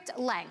perfect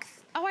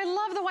length. Oh, I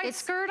love the white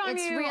skirt on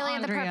you, It's really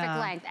Andrea. The perfect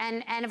length.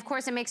 And of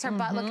course, it makes her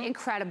butt look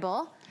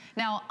incredible.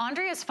 Now,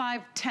 Andrea's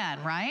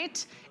 5'10",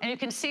 right? And you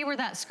can see where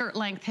that skirt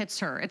length hits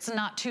her. It's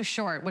not too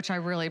short, which I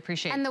really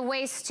appreciate. And the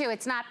waist, too.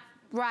 It's not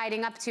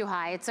riding up too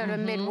high. It's sort of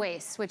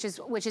mid-waist, which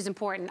is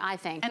important, I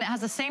think. And it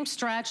has the same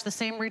stretch, the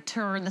same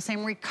return, the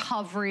same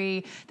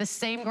recovery, the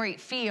same great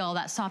feel,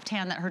 that soft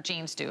hand that her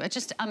jeans do. It's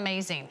just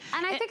amazing.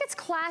 And I think it's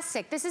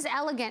classic. This is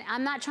elegant.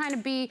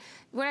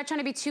 we're not trying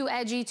to be too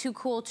edgy, too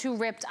cool, too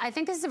ripped. I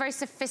think this is a very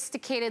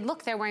sophisticated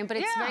look they're wearing, but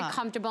it's very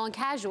comfortable and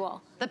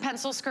casual. The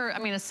pencil skirt, I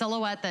mean, a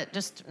silhouette that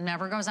just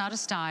never goes out of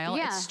style.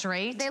 Yeah. It's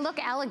straight. They look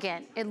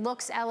elegant. It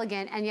looks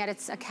elegant, and yet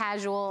it's a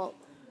casual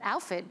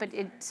outfit, but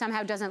it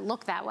somehow doesn't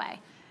look that way.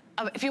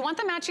 If you want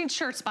the matching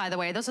shirts, by the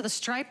way, those are the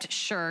striped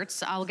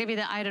shirts. I'll give you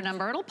the item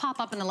number. It'll pop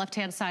up in the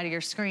left-hand side of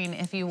your screen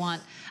if you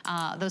want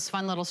those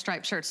fun little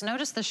striped shirts.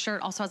 Notice the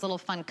shirt also has a little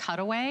fun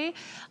cutaway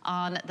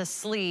on the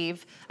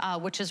sleeve,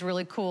 which is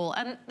really cool.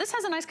 And this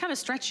has a nice kind of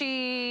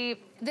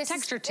stretchy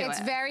texture to it.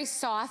 It's very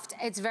soft.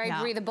 It's very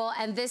breathable.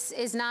 And this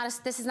is not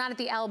at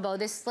the elbow.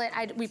 This slit,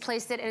 we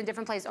placed it in a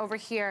different place over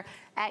here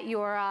at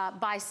your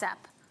bicep.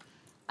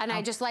 And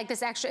I just like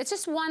this extra, it's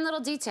just one little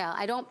detail.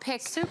 I don't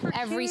pick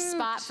every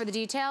spot for the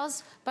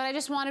details, but I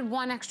just wanted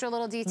one extra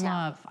little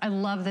detail. I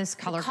love this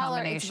color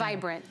combination. It's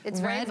vibrant. It's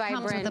very vibrant. Red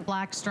comes with the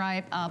black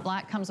stripe.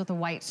 Black comes with a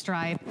white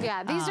stripe.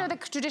 Yeah, these are the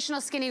traditional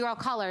skinny girl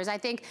colors. I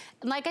think,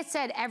 like I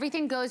said,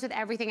 everything goes with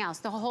everything else.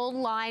 The whole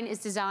line is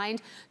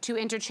designed to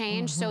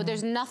interchange, so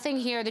there's nothing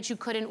here that you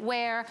couldn't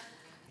wear,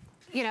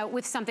 you know,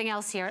 with something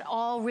else here. It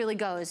all really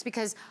goes,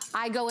 because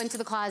I go into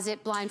the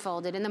closet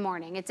blindfolded in the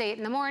morning. It's 8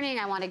 in the morning,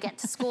 I wanna get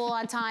to school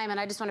on time, and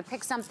I just wanna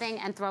pick something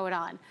and throw it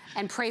on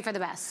and pray for the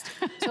best.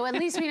 So at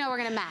least we know we're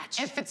gonna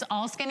match. If it's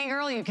all skinny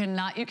girl, you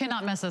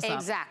cannot mess this up.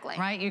 Exactly.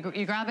 Right,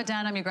 you grab a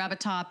denim, you grab a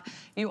top,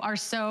 you are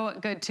so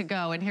good to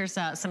go. And here's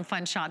some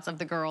fun shots of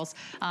the girls.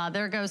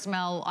 There goes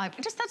Mel.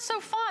 That's so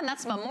fun.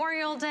 That's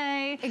Memorial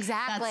Day.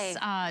 Exactly.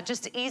 That's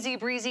just easy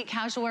breezy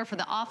casual wear for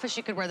the office.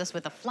 You could wear this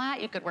with a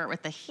flat, you could wear it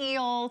with a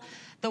heel.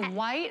 The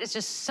white is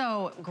just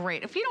so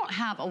great. If you don't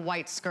have a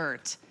white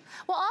skirt.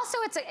 Well, also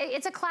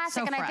it's a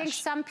classic, and fresh. I think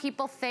some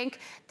people think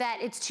that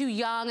it's too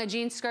young. A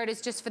jean skirt is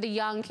just for the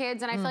young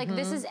kids, and I feel like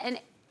this is an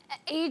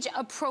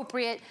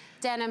age-appropriate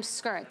denim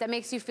skirt that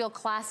makes you feel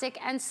classic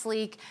and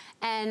sleek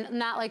and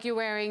not like you're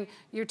wearing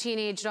your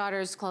teenage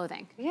daughter's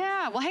clothing.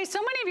 Yeah, well, hey, so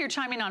many of you are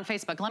chiming on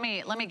Facebook.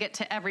 Let me get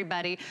to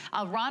everybody.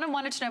 Ronna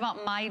wanted to know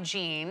about my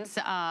jeans,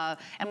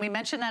 and we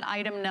mentioned that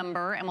item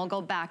number, and we'll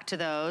go back to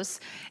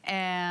those.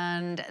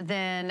 And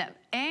then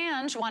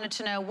Ange wanted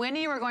to know when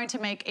you were going to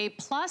make a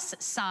plus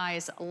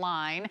size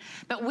line,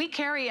 but we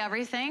carry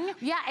everything.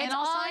 Yeah, it's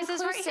all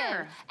sizes right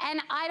here.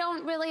 And I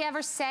don't really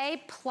ever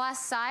say plus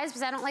size,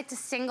 because I don't like to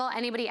single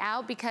anybody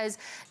out, because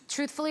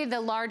truthfully, the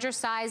larger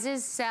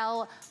sizes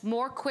sell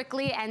more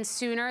quickly and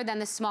sooner than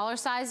the smaller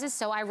sizes.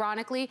 So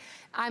ironically,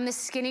 I'm the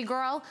skinny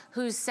girl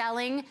who's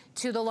selling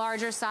to the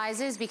larger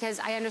sizes, because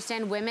I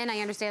understand women, I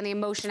understand the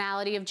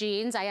emotionality of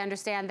jeans, I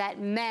understand that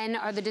men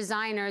are the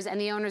designers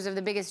and the owners of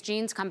the biggest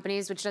jeans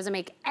companies, which doesn't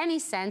make any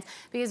sense,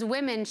 because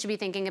women should be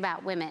thinking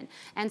about women.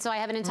 And so I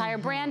have an entire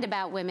brand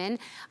about women,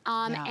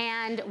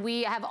 and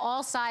we have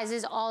all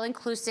sizes, all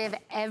inclusive,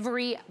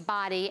 every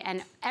body,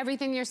 and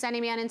everything you're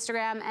sending me on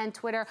Instagram and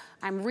Twitter,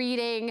 I'm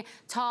reading,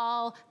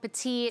 tall,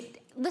 petite.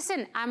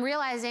 Listen, I'm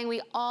realizing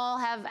we all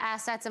have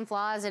assets and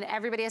flaws, and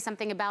everybody has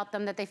something about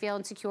them that they feel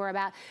insecure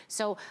about.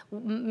 So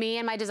me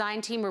and my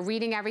design team, we're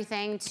reading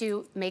everything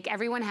to make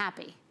everyone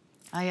happy.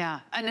 Oh yeah,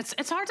 and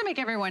it's hard to make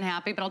everyone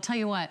happy, but I'll tell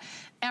you what,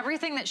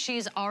 everything that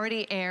she's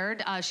already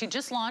aired, she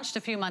just launched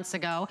a few months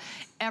ago,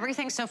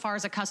 everything so far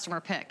is a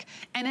customer pick.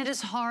 And it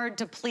is hard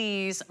to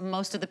please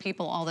most of the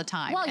people all the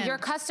time. Well, your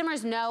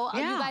customers know,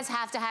 you guys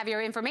have to have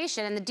your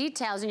information and the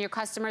details, and your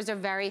customers are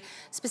very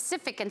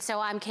specific. And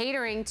so I'm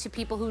catering to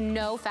people who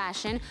know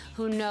fashion,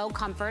 who know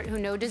comfort, who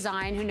know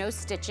design, who know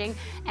stitching,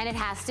 and it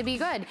has to be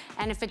good.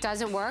 And if it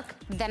doesn't work,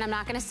 then I'm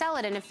not gonna sell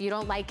it. And if you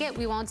don't like it,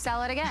 we won't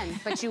sell it again.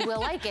 But you will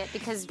like it,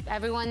 because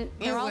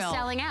they're all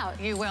selling out.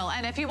 You will.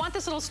 And if you want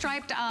this little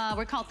striped,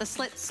 we call it the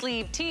slit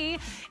sleeve tee,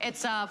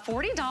 it's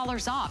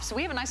 $40 off. So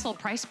we have a nice little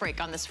price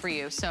break on this for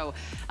you. So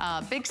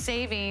big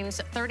savings,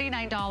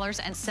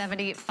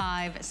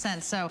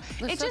 $39.75. So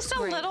it's just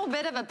a little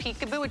bit of a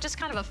peekaboo. It's just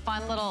kind of a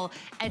fun little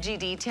edgy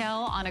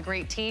detail on a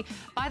great tee.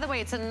 By the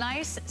way, it's a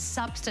nice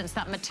substance,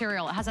 that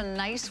material. It has a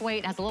nice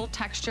weight, it has a little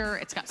texture,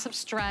 it's got some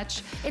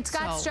stretch. It's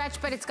got stretch,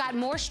 but it's got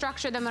more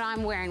structure than what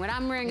I'm wearing. What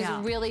I'm wearing is a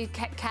really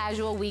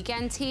casual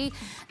weekend tee.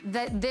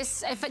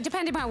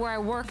 Depending on where I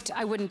worked,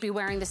 I wouldn't be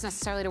wearing this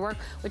necessarily to work.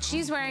 What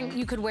she's wearing,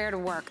 you could wear to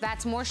work.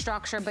 That's more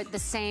structure, but the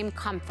same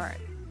comfort.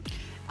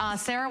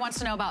 Sarah wants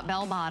to know about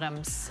bell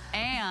bottoms,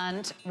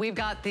 and we've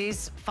got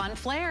these fun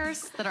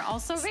flares that are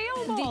also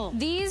available.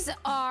 These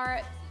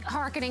are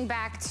harkening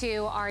back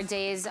to our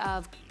days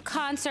of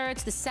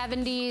concerts, the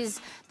 70s.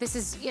 This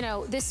is, you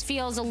know, this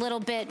feels a little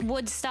bit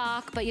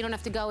Woodstock, but you don't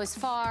have to go as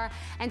far.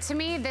 And to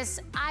me,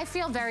 I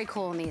feel very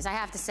cool in these, I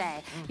have to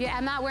say. Yeah,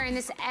 I'm not wearing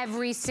this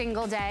every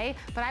single day,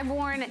 but I've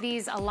worn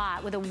these a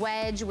lot with a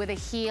wedge, with a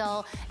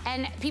heel.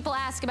 And people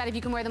ask about if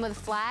you can wear them with a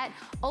flat.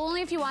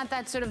 Only if you want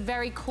that sort of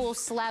very cool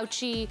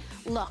slouchy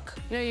look.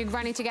 You know, you're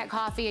running to get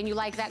coffee and you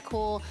like that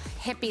cool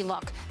hippie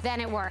look, then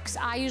it works.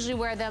 I usually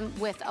wear them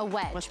with a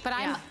wedge, but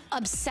I'm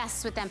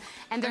obsessed with them.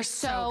 And they're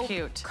so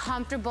cute,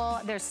 comfortable,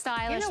 they're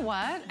stylish. You know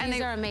what?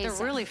 These are amazing.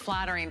 They're really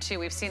flattering too.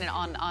 We've seen it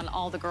on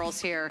all the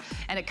girls here,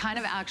 and it kind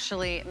of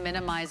actually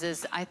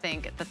minimizes, I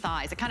think, the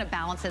thighs. It kind of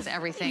balances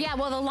everything. Yeah,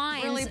 well, the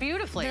lines really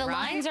beautifully, the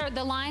lines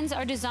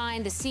are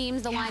designed, the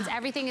seams, the lines,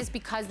 everything is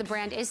because the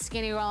brand is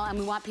Skinnygirl, and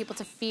we want people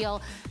to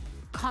feel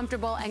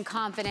comfortable and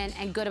confident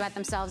and good about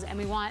themselves, and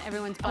we want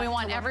everyone's butt. We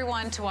want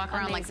everyone to walk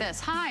around like this.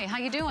 Hi, how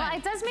you doing? Well,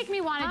 it does make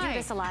me want to do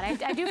this a lot.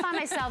 I do find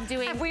myself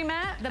doing Have we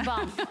met? The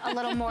bump a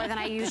little more than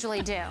I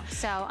usually do.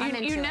 So I'm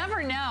into it. You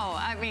never know.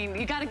 I mean,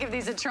 you got to give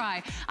these a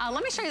try.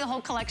 Let me show you the whole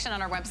collection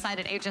on our website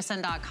at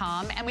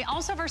hsn.com. And we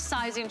also have our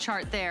sizing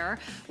chart there,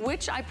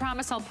 which I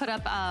promise I'll put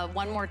up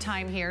one more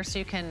time here so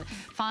you can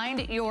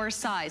find your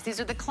size.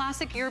 These are the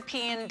classic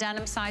European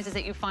denim sizes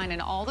that you find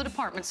in all the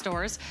department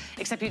stores,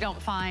 except you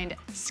don't find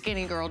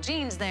Skinnygirl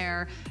jeans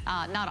there,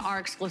 not our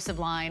exclusive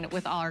line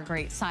with all our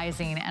great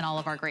sizing and all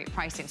of our great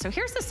pricing. So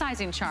here's the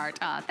sizing chart.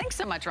 Thanks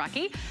so much,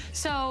 Rocky.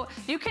 So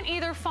you can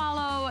either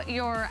follow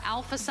your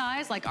alpha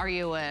size, like are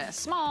you a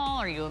small,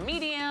 are you a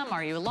medium,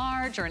 are you a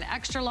large or an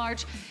extra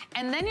large,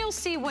 and then you'll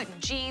see what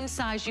jean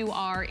size you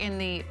are in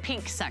the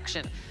pink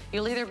section.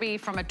 You'll either be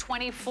from a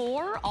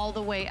 24 all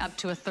the way up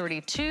to a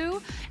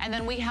 32, and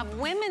then we have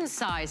women's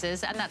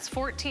sizes, and that's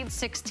 14,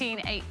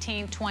 16,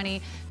 18,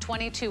 20,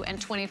 22,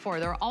 and 24.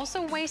 There are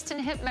also waist and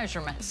hip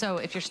measurements, so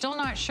if you're still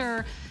not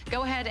sure,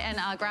 go ahead and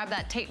grab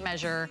that tape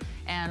measure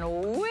and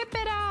whip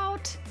it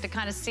out to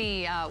kind of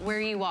see where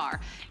you are.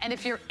 And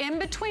if you're in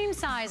between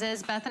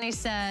sizes, Bethenny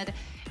said,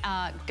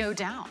 go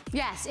down.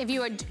 Yes, if you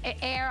would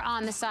err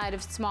on the side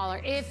of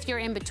smaller, if you're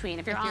in between,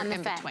 if you're on the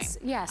fence.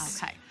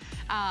 Yes. Okay.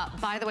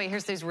 By the way,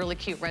 here's these really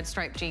cute red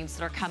striped jeans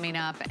that are coming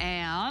up.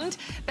 And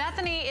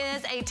Bethenny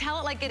is a tell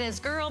it like it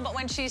is girl, but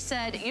when she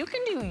said you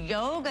can do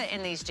yoga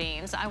in these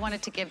jeans, I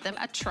wanted to give them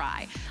a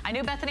try. I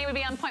knew Bethenny would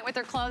be on point with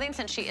her clothing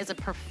since she is a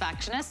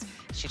perfectionist.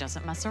 She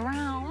doesn't mess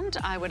around,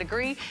 I would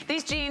agree.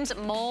 These jeans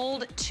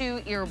mold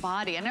to your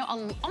body. I know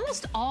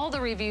almost all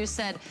the reviews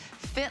said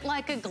fit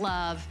like a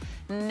glove,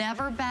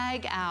 never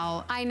bag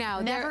out. I know.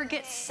 Never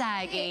get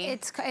saggy.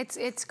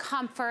 It's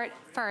comfort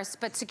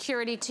first, but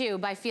security too,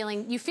 by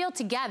feeling, you feel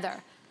together.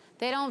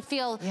 They don't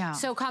feel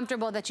so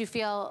comfortable that you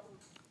feel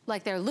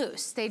like they're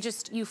loose.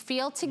 You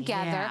feel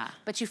together,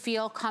 but you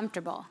feel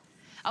comfortable.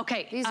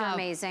 Okay, these are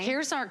amazing.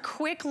 Here's our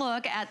quick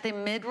look at the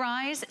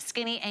mid-rise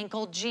skinny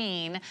ankle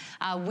jean.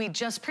 We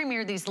just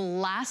premiered these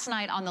last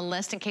night on the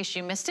list in case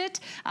you missed it.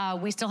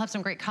 We still have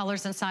some great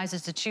colors and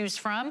sizes to choose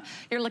from.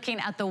 You're looking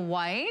at the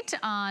white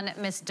on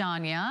Miss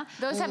Danya.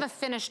 Those have a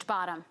finished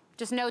bottom.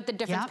 Just note the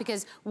difference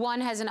because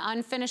one has an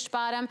unfinished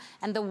bottom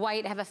and the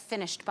white have a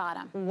finished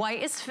bottom.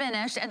 White is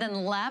finished, and then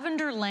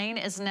Lavender Lane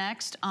is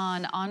next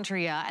on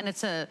Andrea, and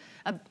it's a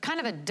kind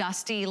of a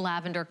dusty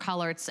lavender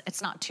color.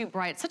 It's not too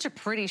bright. It's such a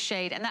pretty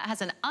shade, and that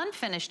has an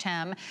unfinished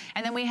hem.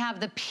 And then we have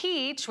the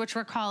peach, which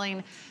we're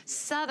calling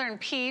Southern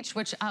Peach,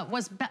 which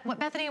was what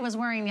Bethenny was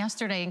wearing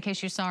yesterday, in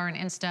case you saw her on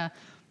Insta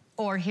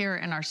or here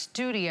in our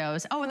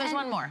studios. Oh, and there's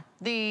one more.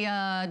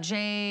 The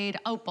Jade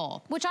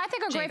Opal. Which I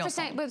think are great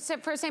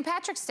for St.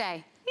 Patrick's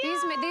Day. Yeah.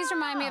 These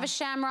remind me of a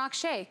shamrock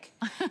shake.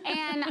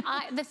 And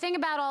the thing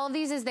about all of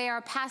these is they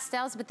are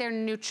pastels, but they're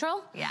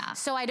neutral. Yeah.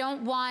 So I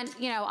don't want,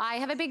 I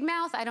have a big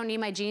mouth. I don't need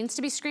my jeans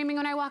to be screaming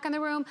when I walk in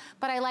the room,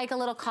 but I like a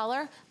little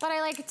color, but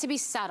I like it to be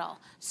subtle.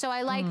 So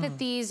I like that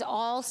these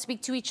all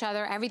speak to each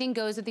other. Everything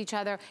goes with each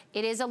other.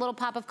 It is a little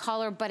pop of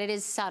color, but it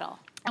is subtle.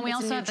 And we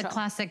also have the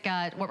classic,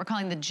 what we're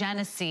calling the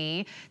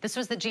Genesee. This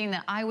was the jean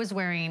that I was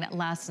wearing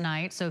last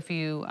night. So if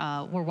you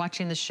were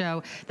watching the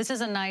show, this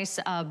is a nice,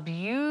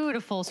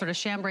 beautiful sort of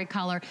chambray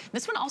color.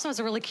 This one also has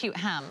a really cute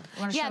hem.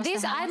 Yeah,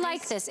 I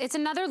like this. It's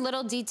another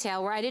little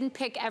detail where I didn't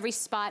pick every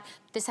spot.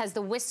 This has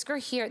the whisker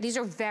here. These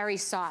are very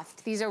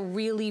soft. These are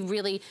really,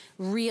 really,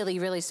 really,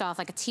 really soft,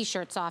 like a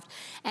t-shirt soft.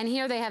 And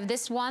here they have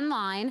this one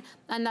line,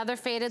 another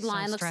faded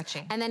line. So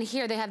stretchy. And then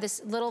here they have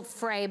this little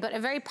fray, but a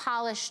very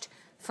polished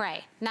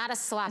fray, not a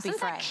sloppy fray. Isn't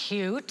that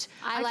cute?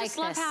 I like just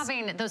love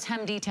having those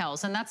hem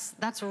details, and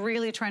that's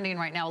really trending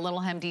right now, a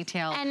little hem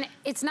detail. And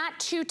it's not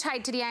too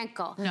tight to the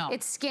ankle. No.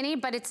 It's skinny,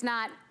 but it's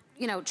not,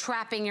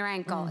 trapping your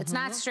ankle. It's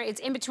not straight,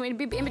 it's in between,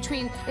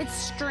 it's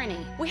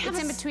stringy. It's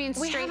in between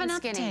straight and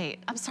skinny. Update.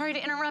 I'm sorry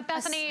to interrupt,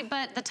 Bethenny,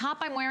 but the top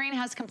I'm wearing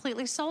has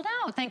completely sold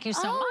out. Thank you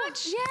so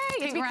much. Yay,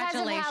 it's because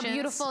of how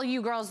beautiful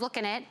you girls look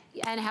in it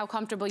and how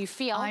comfortable you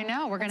feel. I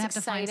know, we're gonna have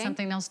to find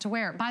something else to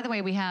wear. By the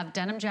way, we have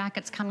denim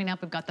jackets coming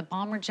up. We've got the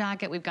bomber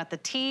jacket, we've got the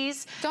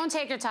tees. Don't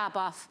take your top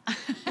off.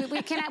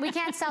 we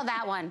can't sell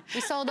that one.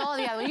 We sold all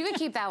the other ones. You can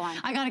keep that one.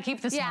 I gotta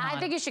keep this one on. I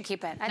think you should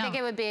keep it. I think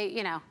it would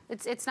be,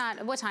 it's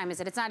not, what time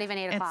is it? It's not even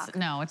 8 o'clock.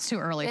 No, it's too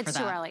early for that. It's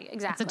too early,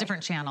 exactly. It's a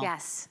different channel.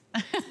 Yes.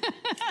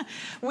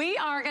 We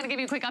are gonna give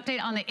you a quick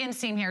update on the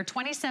inseam here,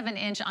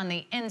 27-inch on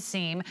the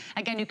inseam.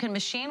 Again, you can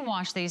machine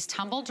wash these,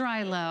 tumble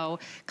dry low,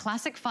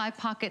 classic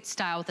 5-pocket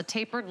style with a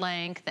tapered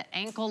length, the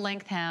ankle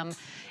length hem,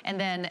 and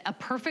then a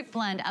perfect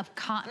blend of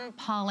cotton,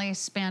 poly,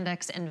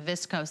 spandex, and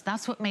viscose.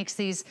 That's what makes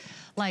these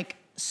like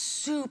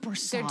super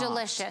soft. They're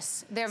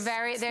delicious. They're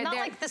not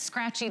like the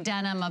scratchy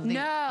denim of the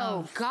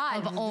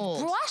of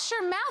old. Wash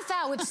your mouth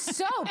out with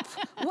soap.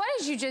 What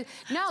did you just?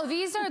 No,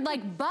 these are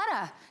like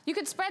butter. You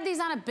could spread these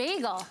on a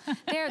bagel.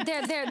 They're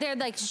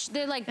like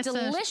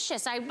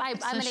delicious. I'm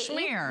gonna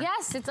schmear. eat.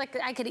 Yes, it's like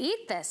I could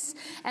eat this.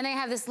 And they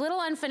have this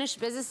little unfinished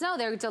business. No,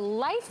 they're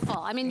delightful.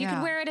 I mean, you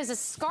could wear it as a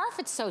scarf.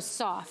 It's so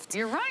soft.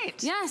 You're right.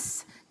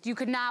 Yes. You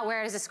could not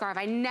wear it as a scarf.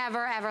 I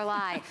never, ever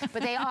lie.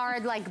 But they are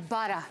like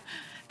butter.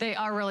 They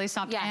are really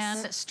soft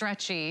Yes. and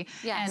stretchy.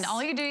 Yes. And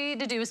all you need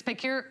to do is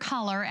pick your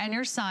color and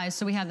your size.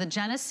 So we have the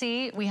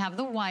Genesee, we have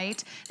the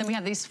white, then we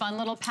have these fun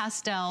little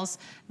pastels,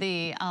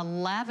 the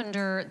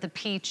lavender, the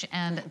peach,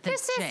 and the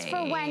This jade. is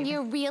for when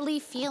you're really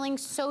feeling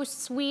so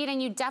sweet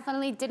and you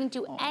definitely didn't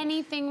do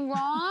anything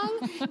wrong.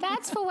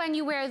 That's for when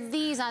you wear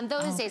these on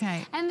those days.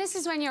 And this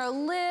is when you're a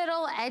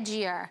little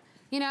edgier.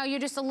 You know, you're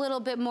just a little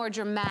bit more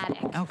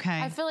dramatic.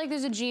 Okay. I feel like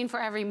there's a jean for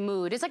every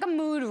mood. It's like a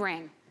mood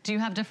ring. Do you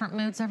have different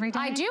moods every day?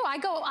 I do.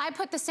 I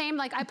put the same,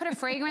 like I put a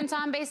fragrance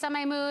on based on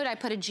my mood. I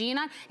put a jean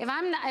on. If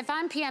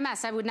I'm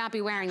PMS, I would not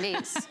be wearing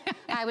these.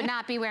 I would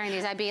not be wearing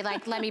these. I'd be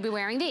like, let me be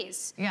wearing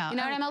these. Yeah. You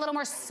know what I'm a little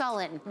more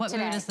sullen What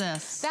today. mood is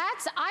this?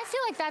 I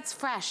feel like that's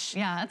fresh.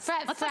 Yeah, that's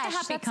fresh. like a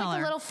happy That's color.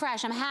 like a little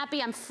fresh. I'm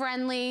happy, I'm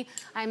friendly,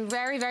 I'm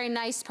very, very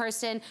nice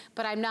person,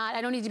 but I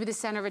don't need to be the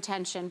center of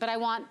attention, but I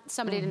want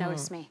somebody to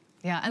notice me.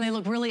 Yeah, and they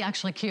look really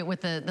actually cute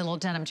with the little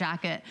denim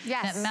jacket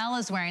that Mel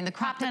is wearing. The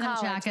crop denim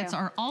jackets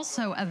are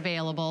also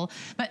available.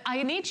 But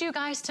I need you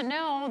guys to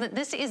know that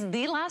this is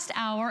the last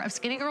hour of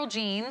Skinnygirl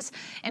jeans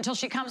until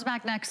she comes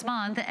back next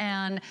month.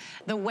 And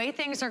the way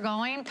things are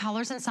going,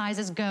 colors and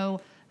sizes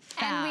go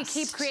fast. And we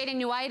keep creating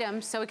new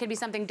items, so it could be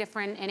something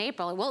different in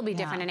April. It will be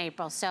different in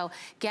April, so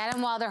get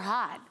them while they're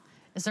hot.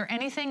 Is there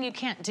anything you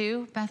can't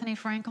do, Bethenny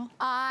Frankel?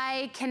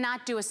 I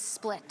cannot do a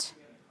split.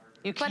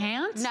 You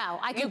can't? No,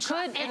 I could. You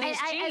could in these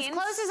jeans. As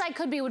close as I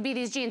could be would be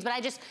these jeans, but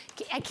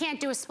I can't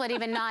do a split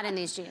even not in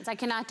these jeans. I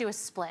cannot do a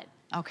split.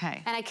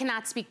 Okay. And I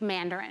cannot speak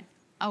Mandarin.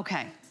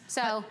 Okay.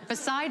 So but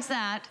besides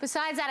that,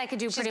 I could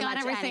do pretty much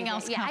everything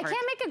else Yeah, covered. I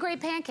can't make a great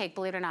pancake,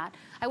 believe it or not.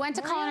 I went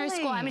to culinary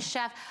school. I'm a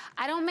chef.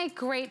 I don't make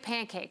great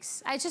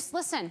pancakes. I just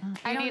listen.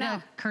 I don't know. You need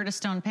a Curtis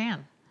Stone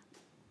pan.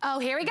 Oh,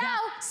 here we go.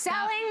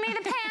 Selling me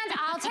the pans.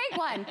 I'll take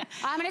one.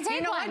 I'm gonna take one.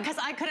 You know what? Because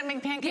I couldn't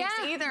make pancakes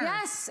either.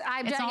 Yes,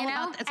 I've done. You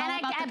know, it's all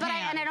about the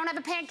pan. And I don't have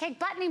a pancake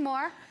butt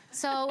anymore.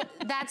 So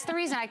that's the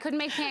reason I couldn't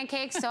make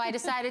pancakes. So I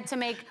decided to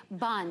make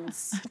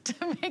buns.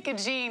 To make a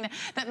jean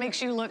that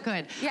makes you look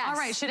good. Yes. All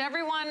right. Should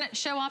everyone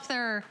show off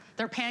their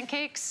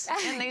pancakes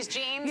in these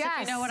jeans?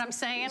 Yes. If you know what I'm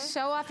saying.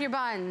 Show off your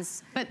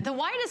buns. But the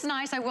white is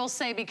nice, I will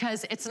say,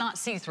 because it's not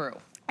see-through.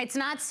 It's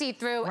not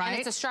see-through, and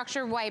it's a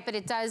structured white, but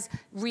it does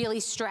really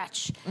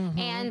stretch.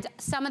 And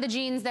some of the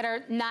jeans that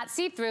are not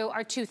see-through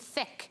are too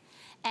thick,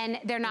 and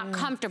they're not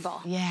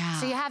comfortable. Yeah.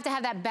 So you have to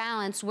have that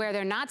balance where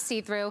they're not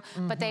see-through,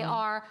 but they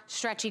are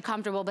stretchy,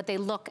 comfortable, but they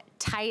look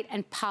tight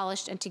and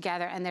polished and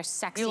together, and they're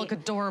sexy. You look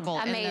adorable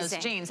in those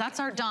Amazing. jeans.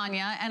 That's our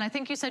Danya, and I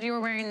think you said you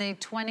were wearing the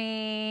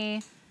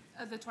 20...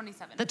 The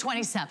 27. The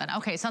 27.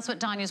 Okay, so that's what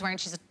Danya's wearing.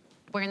 She's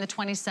wearing the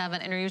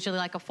 27, and you're usually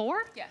like a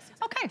 4? Yes.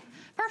 Exactly. Okay,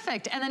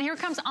 perfect. And then here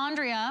comes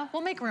Andrea.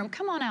 We'll make room.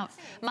 Come on out,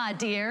 my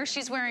dear.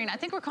 She's wearing, I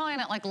think we're calling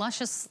it like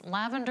luscious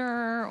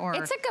lavender, or...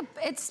 It's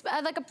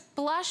like a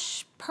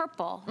blush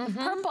purple.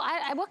 Purple,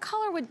 what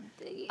color would...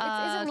 is it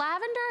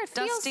lavender? It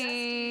feels...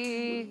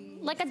 Dusty...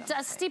 Like a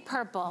dusty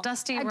purple.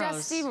 Dusty rose. A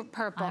dusty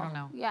purple. I don't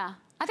know. Yeah.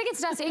 I think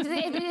it's dusty.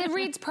 It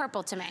reads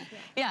purple to me.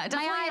 Yeah, it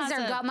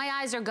definitely my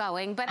eyes are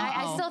going, but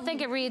I still think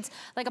it reads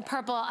like a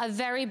purple, a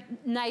very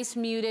nice,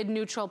 muted,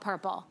 neutral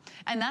purple.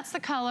 And that's the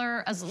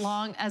color as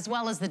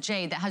well as the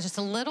jade that has just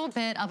a little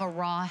bit of a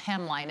raw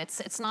hemline.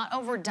 It's not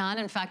overdone.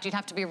 In fact, you'd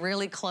have to be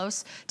really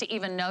close to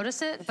even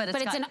notice it, but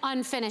it's an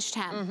unfinished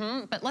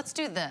hem. But let's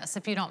do this,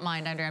 if you don't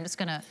mind, Andrea. I'm just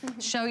gonna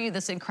show you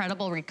this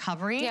incredible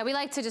recovery. Yeah, we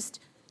like to just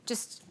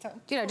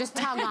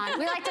tug on.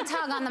 We like to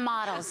tug on the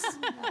models.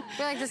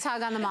 We like to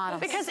tug on the models.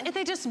 Because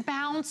they just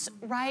bounce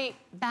right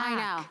back. I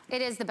know.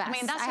 It is the best. I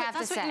mean,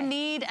 that's what you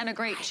need in a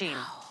great jean.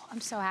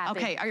 I'm so happy.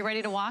 Okay, are you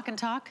ready to walk and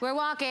talk? We're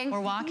walking.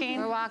 We're walking.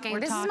 We're walking.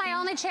 This is my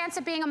only chance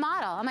at being a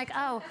model. I'm like,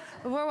 oh,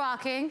 we're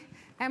walking.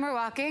 And we're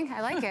walking.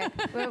 I like it.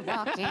 We're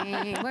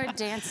walking. We're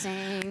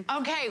dancing.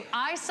 Okay,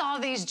 I saw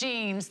these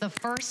jeans the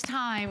first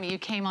time you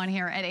came on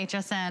here at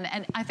HSN,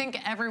 and I think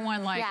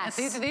everyone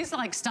these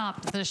like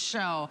stopped the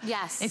show.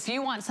 Yes. If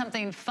you want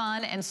something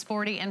fun and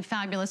sporty and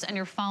fabulous, and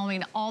you're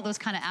following all those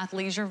kind of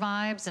athleisure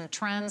vibes and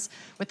trends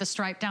with the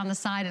stripe down the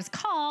side, it's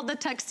called the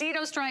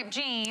tuxedo stripe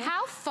jean.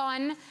 How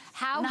fun.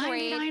 How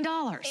great.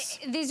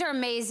 $99. These are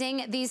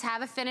amazing. These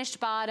have a finished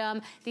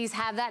bottom. These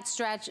have that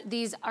stretch.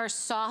 These are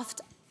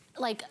soft,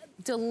 like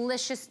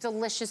delicious,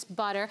 delicious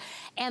butter.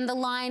 And the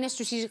line is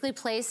strategically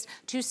placed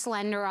to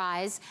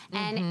slenderize.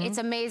 And it's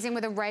amazing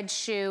with a red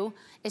shoe.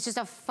 It's just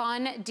a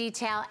fun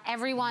detail.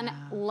 Everyone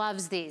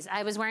loves these.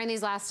 I was wearing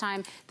these last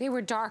time. They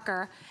were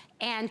darker,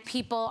 and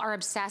people are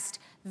obsessed.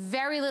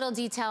 Very little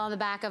detail on the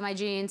back of my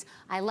jeans.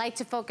 I like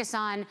to focus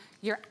on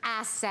your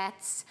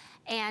assets,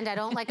 and I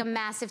don't like a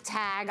massive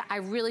tag. I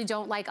really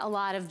don't like a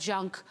lot of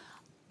junk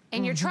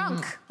in your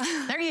trunk.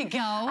 There you go.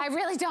 I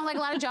really don't like a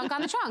lot of junk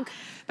on the trunk.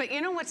 But you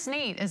know what's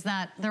neat is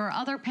that there are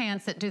other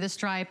pants that do the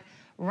stripe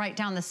right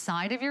down the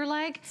side of your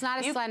leg. It's not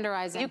as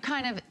slenderizing. You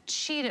kind of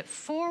cheat it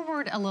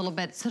forward a little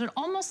bit so that it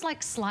almost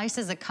like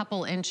slices a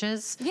couple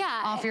inches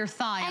off your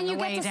thigh on the way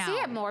down. And you get to see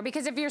it more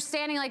because if you're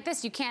standing like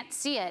this, you can't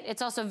see it.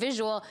 It's also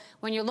visual.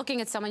 When you're looking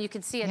at someone, you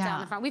can see it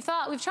down the front. We've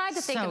tried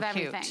to think of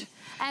everything. Cute.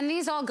 And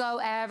these all go,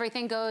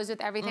 everything goes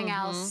with everything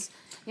else.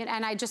 You know,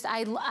 and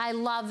I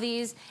love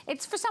these.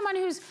 It's for someone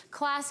who's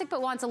classic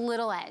but wants a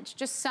little edge,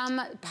 just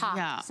some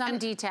pop, some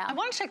detail. I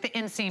want to check the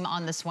inseam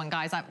on this one,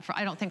 guys.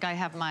 I don't think I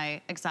have my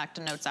exact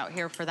notes out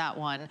here for that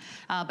one,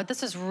 but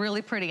this is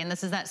really pretty, and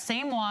this is that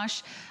same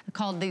wash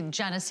called the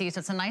Genesis.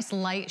 It's a nice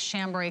light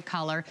chambray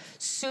color,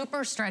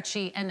 super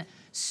stretchy and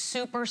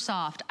super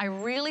soft. I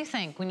really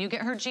think when you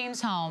get her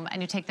jeans home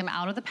and you take them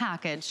out of the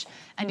package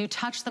and you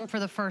touch them for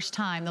the first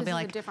time, they'll be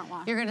like,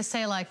 you're gonna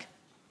say like,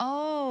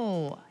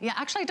 oh, yeah,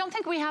 actually I don't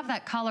think we have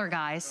that color,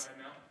 guys.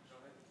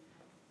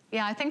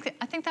 Yeah, I think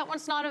that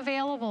one's not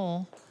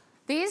available.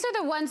 These are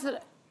the ones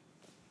that...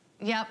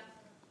 Yep.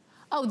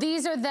 Oh,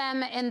 these are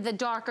them in the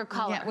darker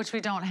color. Yeah, which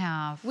we don't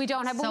have. We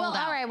don't have, well,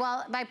 all right,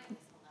 well,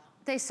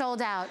 they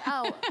sold out.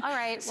 Oh, all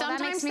right, well, that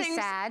makes me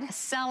sad.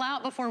 Sell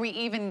out before we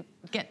even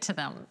get to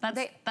them.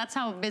 That's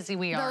how busy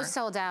we are. Those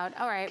sold out,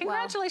 all right.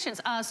 Congratulations.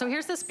 So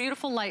here's this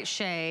beautiful light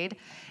shade,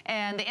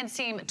 and the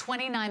inseam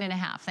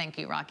 29.5, thank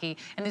you, Rocky.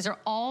 And these are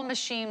all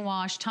machine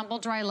wash, tumble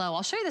dry low.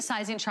 I'll show you the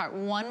sizing chart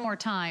one more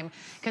time,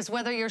 because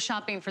whether you're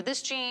shopping for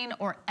this jean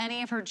or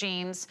any of her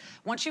jeans,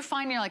 once you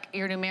find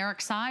your numeric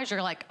size,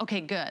 you're like,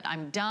 okay, good,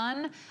 I'm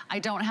done. I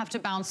don't have to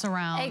bounce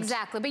around.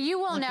 Exactly, but you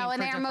will know,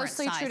 and they are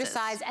mostly true to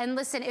size. And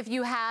listen, if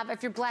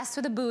you're blessed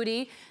with a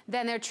booty,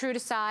 then they're true to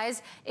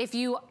size. If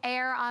you're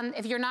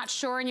not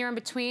sure and you're in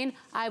between,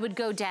 I would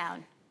go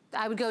down.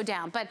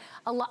 But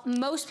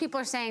most people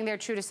are saying they're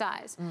true to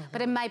size.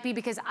 But it might be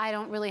because I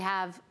don't really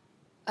have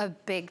a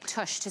big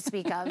tush to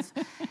speak of.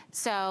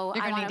 So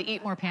you're gonna need to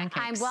eat more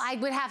pancakes. Well, I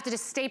would have to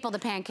just staple the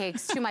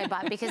pancakes to my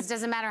butt because it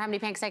doesn't matter how many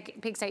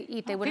pancakes I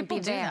eat, they wouldn't be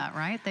there. People do that,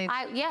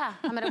 right? Yeah,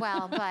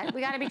 but we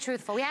gotta be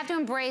truthful. We have to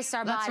embrace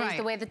our bodies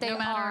the way that they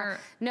are.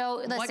 No,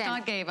 listen. What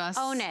God gave us.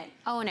 Own it,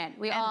 own it.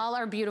 We all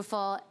are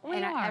beautiful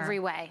in every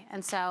way.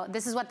 And so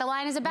this is what the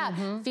line is about.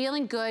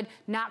 Feeling good,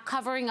 not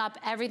covering up.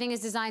 Everything is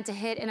designed to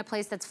hit in a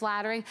place that's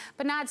flattering,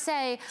 but not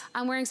say,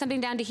 I'm wearing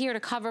something down to here to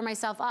cover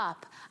myself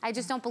up. I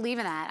just don't believe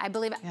in that. I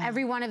believe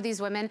every one of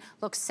these women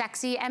looks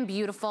sexy and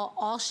beautiful,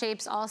 all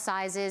shapes, all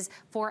sizes,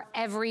 for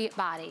every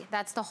body.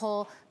 That's the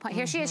whole point.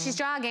 Here she is, she's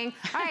jogging.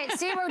 All right,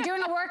 see, we're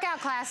doing a workout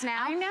class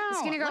now. I know.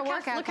 Skinnygirl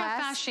workout class. Look how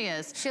fast she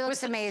is. She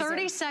looks amazing.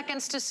 30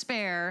 seconds to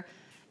spare.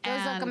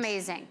 Those look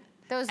amazing.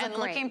 Those look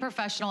great. Looking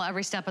professional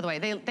every step of the way.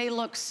 They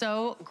look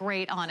so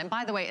great on. And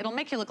by the way, it'll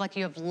make you look like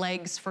you have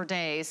legs for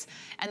days.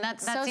 And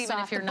that's so even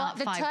soft. If you're not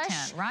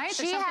 5'10", right?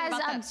 She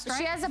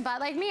has a butt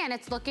like me, and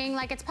it's looking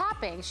like it's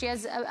popping. She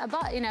has a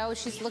butt, you know,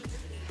 she says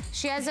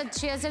she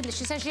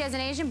has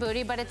an Asian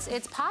booty, but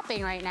it's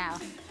popping right now.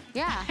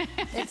 Yeah,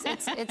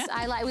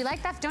 we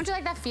like that. Don't you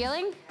like that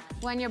feeling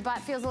when your butt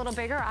feels a little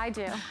bigger? I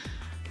do.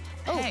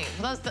 Hey,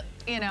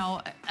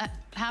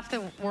 half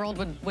the world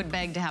would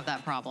beg to have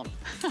that problem.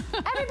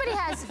 Everybody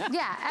has,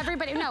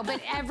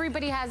 but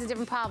everybody has a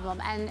different problem,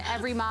 and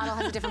every model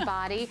has a different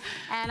body.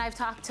 And I've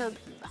talked to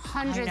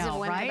hundreds of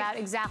women about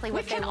exactly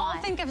what they want. We can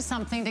all think of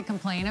something to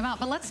complain about,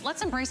 but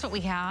let's embrace what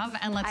we have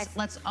and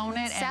let's own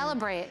it.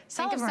 Celebrate.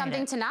 Think of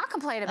something to not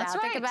complain about.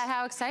 Think about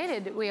how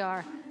excited we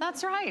are.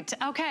 That's right.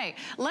 Okay,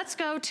 let's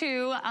go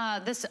to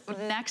this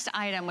next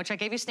item, which I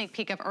gave you a sneak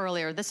peek of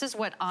earlier. This is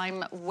what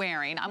I'm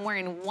wearing. I'm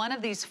wearing one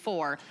of these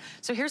four.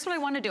 So here's what I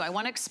want to do. I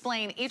want to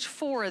explain each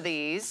four of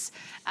these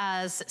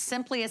as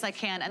simply as I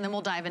can, and then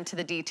we'll dive into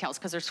the details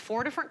because there's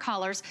 4 different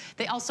colors.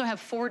 They also have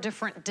 4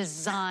 different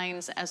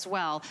designs as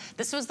well.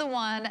 This was the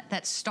one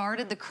that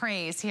started the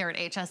craze here at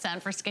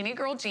HSN for skinny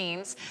girl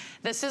jeans.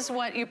 This is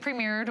what you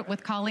premiered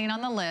with Colleen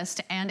on the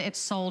list, and it's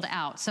sold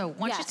out. So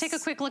once you take a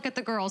quick look at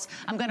the girls,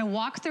 I'm going to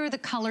walk through the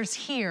colors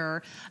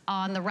here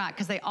on the rack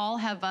because they all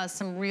have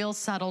some real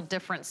subtle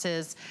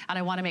differences, and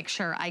I want to make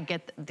sure I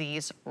get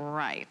these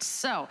right.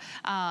 So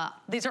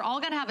these are all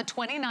going to have a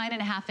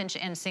 29.5-inch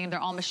inseam. They're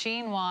all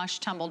machine wash,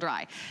 tumble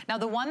dry. Now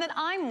the one that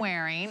I'm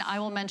wearing, I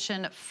will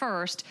mention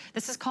first,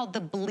 this is called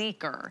the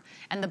Bleecker.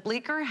 And the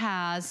Bleecker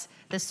has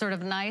this sort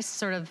of nice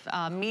sort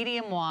of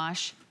medium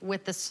wash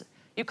with this,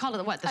 you called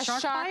it what, the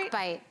shark bite? A shark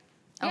bite.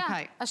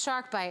 Okay. Yeah, a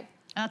shark bite.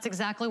 That's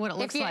exactly what it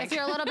looks like. If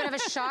you're a little bit of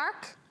a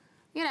shark,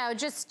 you know,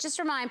 just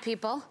remind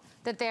people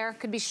that there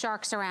could be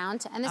sharks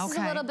around, and this is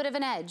a little bit of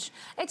an edge.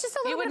 It's just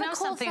a little bit of a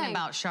cool thing. You would know something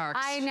about sharks.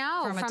 I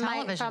know from a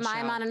television show.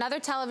 I'm on another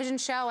television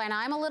show, and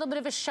I'm a little bit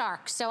of a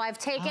shark. So I've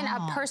taken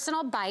a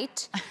personal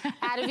bite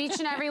out of each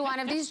and every one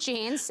of these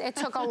jeans. It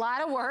took a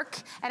lot of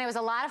work, and it was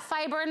a lot of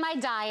fiber in my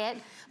diet,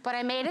 but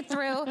I made it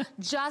through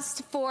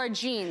just for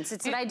jeans.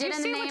 It's what I did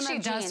in the name of jeans. You see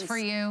what she does for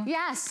you?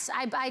 Yes,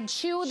 I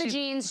chew the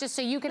jeans just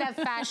so you could have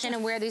fashion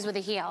and wear these with a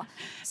heel.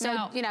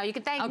 So, you know, you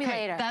can thank me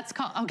later. That's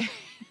called,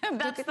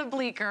 That's the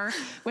Bleecker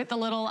with the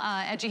little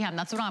edgy hem.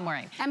 That's what I'm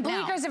wearing. And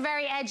Bleecker's a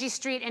very edgy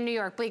street in New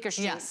York, Bleecker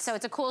Street. Yes. So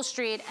it's a cool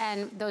street,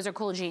 and those are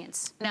cool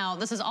jeans. Now,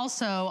 this is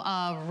also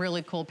a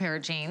really cool pair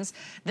of jeans.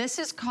 This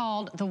is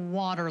called the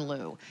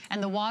Waterloo.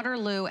 And the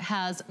Waterloo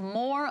has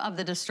more of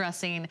the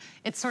distressing.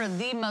 It's sort of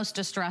the most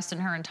distressed in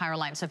her entire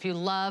line. So if you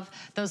love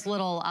those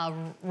little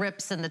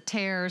rips and the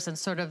tears and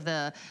sort of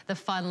the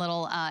fun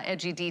little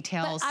edgy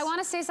details. But I want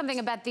to say something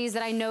about these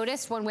that I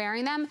noticed when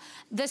wearing them.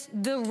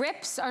 The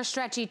rips are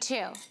stretchy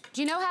too.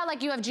 Do you know how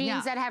like you have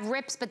jeans that have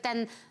rips, but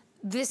then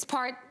this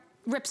part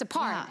rips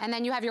apart, and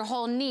then you have your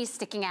whole knee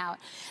sticking out?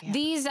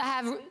 These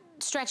have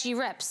stretchy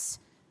rips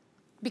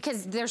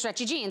because they're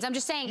stretchy jeans. I'm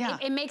just saying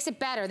it makes it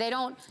better. They're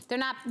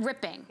not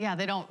ripping. Yeah,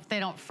 they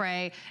don't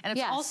fray. And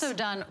it's also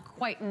done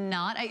quite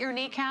not at your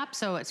kneecap,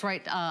 so it's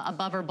right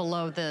above or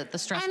below the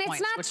stress points. And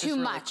it's not too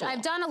much. Cool.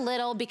 I've done a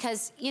little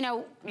because, you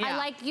know, I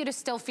like you to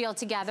still feel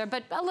together,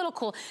 but a little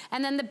cool.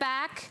 And then the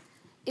back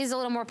is a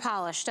little more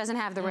polished, doesn't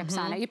have the rips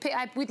on it. You pick,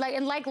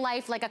 like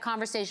life, like a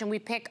conversation, we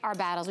pick our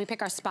battles, we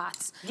pick our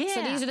spots. Yeah.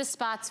 So these are the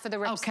spots for the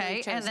rips that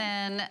we've chosen.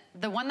 And then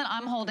the one that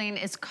I'm holding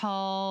is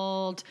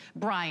called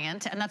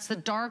Bryant, and that's the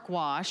dark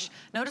wash.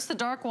 Notice the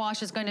dark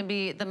wash is going to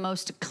be the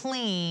most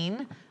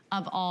clean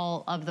of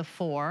all of the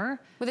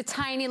four. With a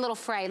tiny little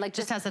fray, like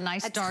just has a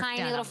nice dark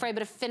tiny little fray,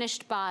 but a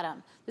finished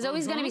bottom. There's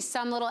always gonna be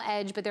some little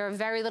edge, but there are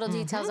very little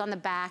details on the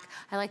back.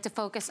 I like to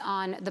focus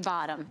on the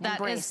bottom.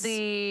 That is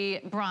the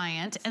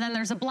Bryant, and then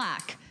there's a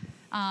black.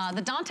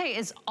 The Dante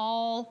is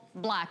all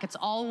black. It's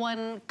all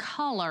one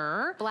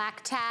color.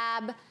 Black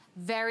tab,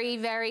 very,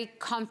 very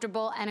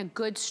comfortable and a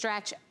good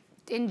stretch.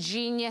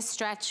 Ingenious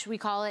stretch, we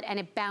call it, and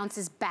it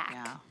bounces back.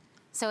 Yeah.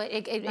 So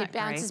it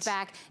bounces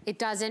back. It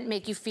doesn't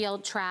make you feel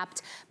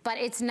trapped, but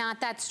it's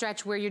not that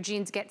stretch where your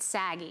jeans get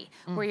saggy,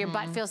 where your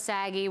butt feels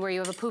saggy, where you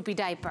have a poopy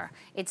diaper.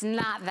 It's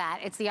not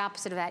that. It's the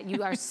opposite of that.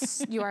 You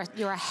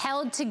are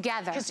held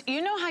together. Because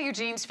you know how your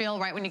jeans feel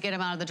right when you get them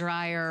out of the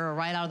dryer or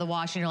right out of the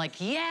wash, and you're like,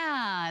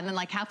 yeah, and then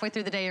like halfway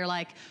through the day, you're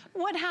like,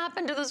 what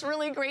happened to those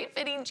really great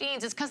fitting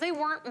jeans? It's because they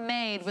weren't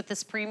made with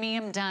this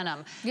premium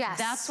denim. Yes.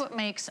 That's what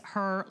makes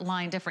her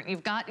line different.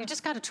 You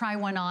just got to try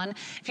one on.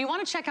 If you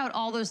want to check out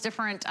all those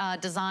different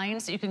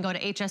designs, you can go to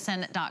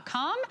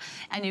hsn.com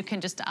and you can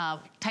just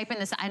type in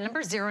this item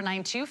number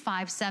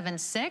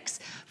 092576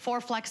 for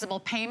flexible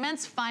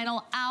payments.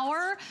 Final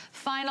hour,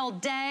 final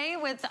day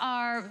with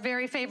our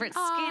very favorite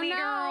skinny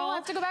girl. I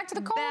have to go back to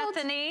the cold.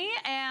 Bethenny,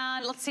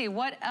 and let's see,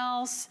 what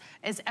else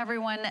is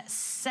everyone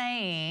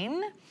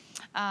saying?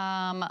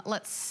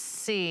 Let's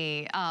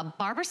see.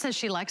 Barbara says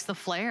she likes the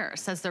flare,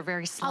 says they're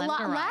very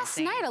slenderizing. Last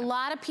night, a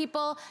lot of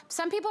people,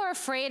 some people are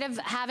afraid of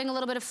having a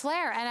little bit of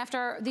flare. And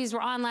after these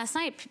were on last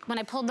night, when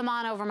I pulled them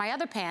on over my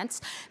other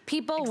pants,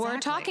 people were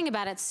talking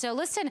about it. So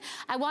listen,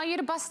 I want you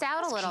to bust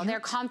out a little. Cute. They're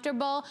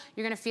comfortable.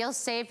 You're going to feel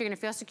safe. You're going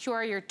to feel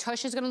secure. Your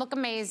tush is going to look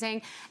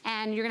amazing.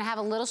 And you're going to have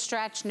a little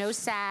stretch, no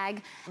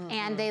sag.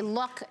 And they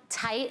look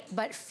tight,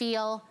 but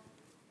feel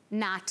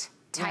not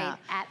tight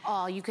at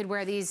all. You could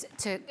wear these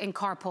in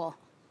carpool.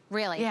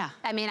 Really. Yeah.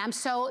 I mean, I'm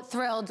so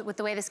thrilled with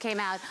the way this came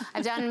out.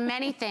 I've done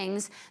many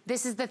things.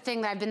 This is the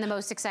thing that I've been the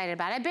most excited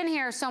about. I've been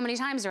here so many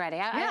times already.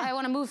 I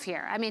want to move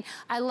here. I mean,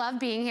 I love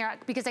being here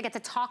because I get to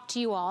talk to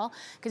you all,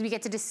 because we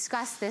get to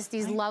discuss this,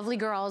 these lovely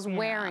girls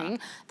wearing.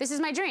 This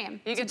is my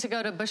dream. You get to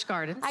go to Busch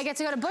Gardens. I get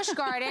to go to Busch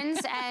Gardens,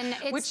 and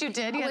it's... Which you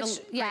did. You had a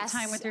great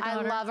time with your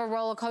daughter. I love a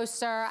roller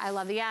coaster. I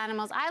love the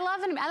animals. I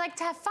like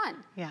to have fun.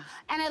 Yeah.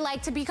 And I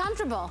like to be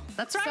comfortable.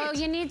 That's right.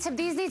 So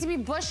these need to be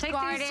Busch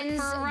Gardens.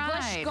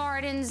 Busch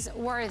Gardens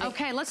worthy.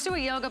 Okay, let's do a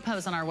yoga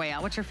pose on our way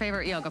out. What's your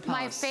favorite yoga pose?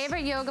 My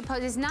favorite yoga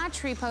pose is not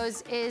tree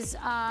pose, is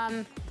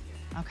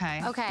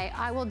okay. Okay,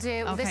 I will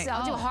do this.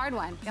 I'll do a hard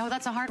one. Oh,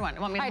 that's a hard one.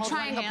 You want me to hold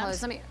triangle my hand?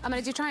 pose. I'm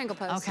gonna do triangle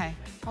pose. Okay.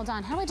 Hold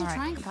on. How do I do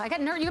triangle pose? I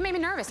got nervous. You made me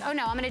nervous. Oh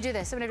no, I'm gonna do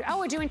this. Oh,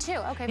 we're doing two.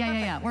 Okay.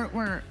 Yeah, perfect.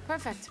 We're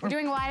perfect. We're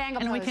doing a wide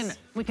angle pose. And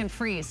we can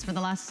freeze for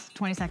the last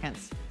 20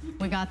 seconds.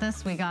 We got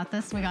this. We got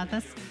this. We got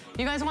this.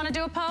 You guys want to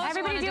do a pose?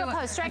 Everybody do a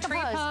pose. Strike a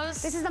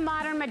pose. This is the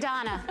modern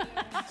Madonna.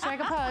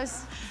 Strike a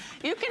pose.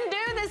 You can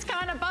do this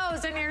kind of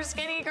pose in your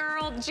skinny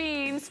girl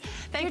jeans.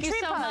 Thank you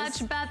so much,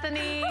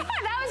 Bethenny.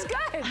 That was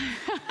good.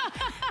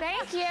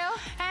 Thank you.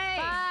 Hey,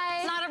 bye.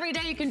 It's not every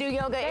day you can do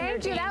yoga in your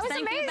jeans. That was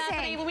amazing.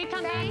 You, Bethenny. When we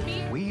come back,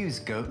 we use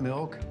goat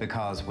milk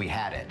because we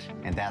had it,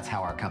 and that's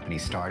how our company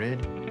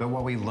started. But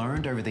what we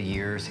learned over the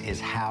years is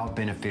how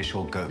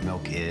beneficial goat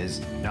milk is,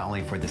 not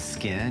only for the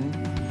skin,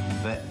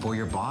 but for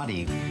your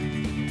body.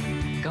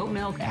 Goat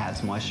milk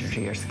adds moisture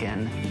to your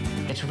skin.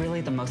 It's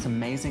really the most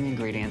amazing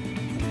ingredient.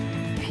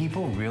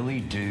 People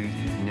really do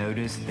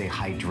notice the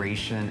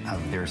hydration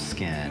of their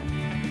skin.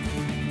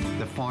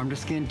 The farm to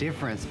skin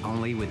difference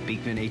only with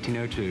Beekman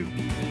 1802.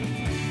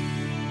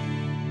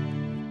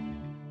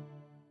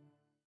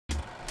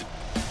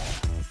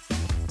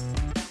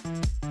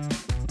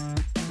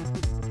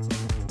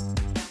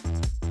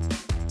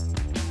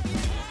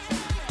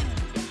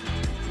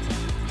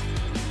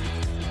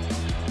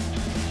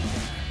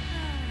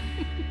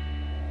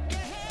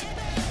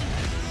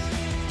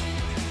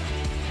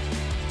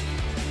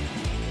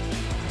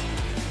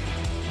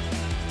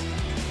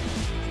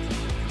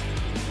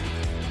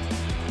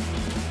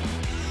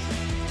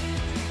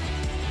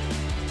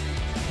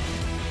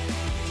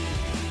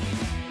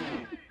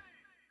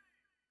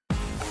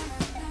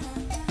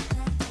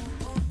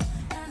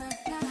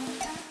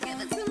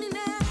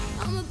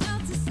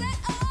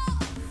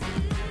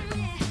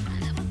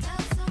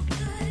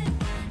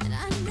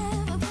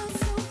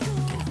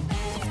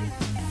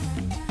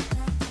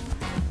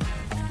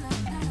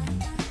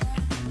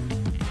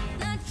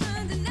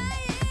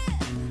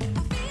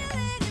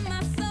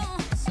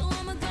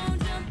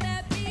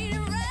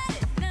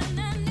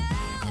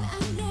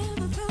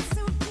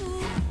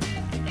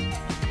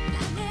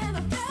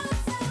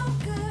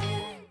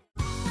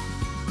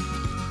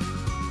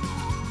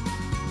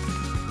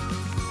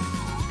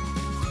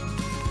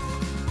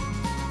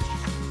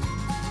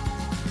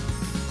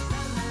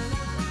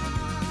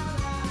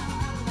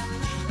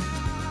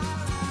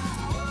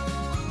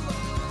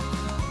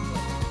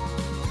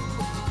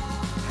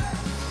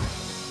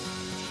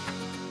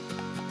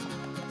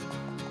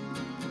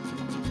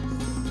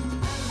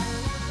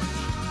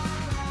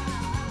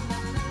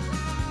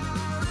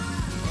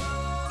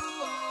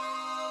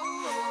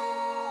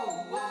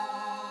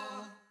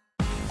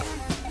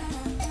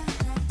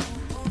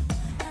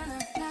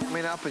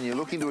 coming up and you're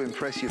looking to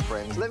impress your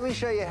friends, let me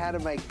show you how to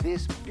make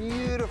this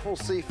beautiful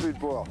seafood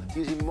broil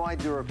using my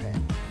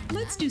DuraPan.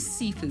 Let's do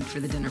seafood for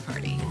the dinner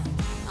party.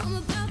 I'm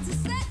about to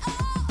set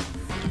off.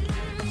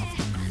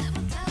 Never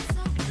felt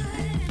so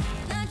good.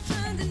 Not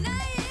trying to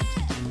deny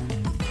it.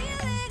 I feel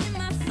it in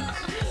my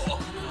soul.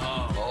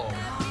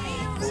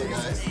 Hey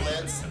guys,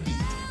 let's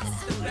eat.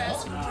 It's the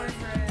best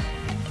boyfriend.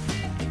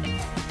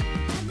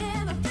 I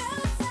never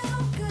felt so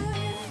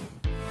good.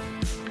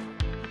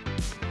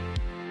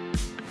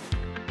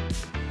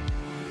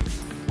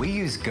 We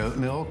use goat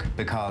milk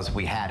because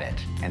we had it,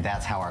 and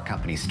that's how our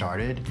company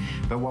started.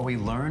 But what we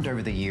learned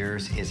over the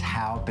years is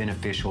how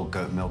beneficial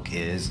goat milk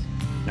is,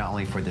 not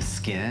only for the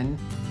skin,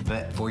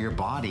 but for your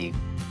body.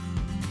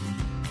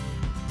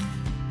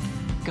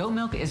 Goat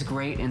milk is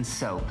great in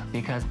soap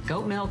because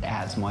goat milk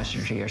adds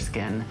moisture to your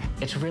skin.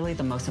 It's really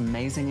the most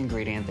amazing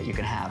ingredient that you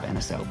can have in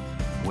a soap.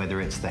 Whether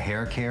it's the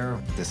hair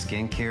care, the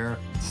skin care,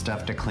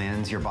 stuff to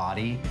cleanse your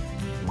body,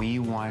 we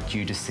want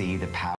you to see the power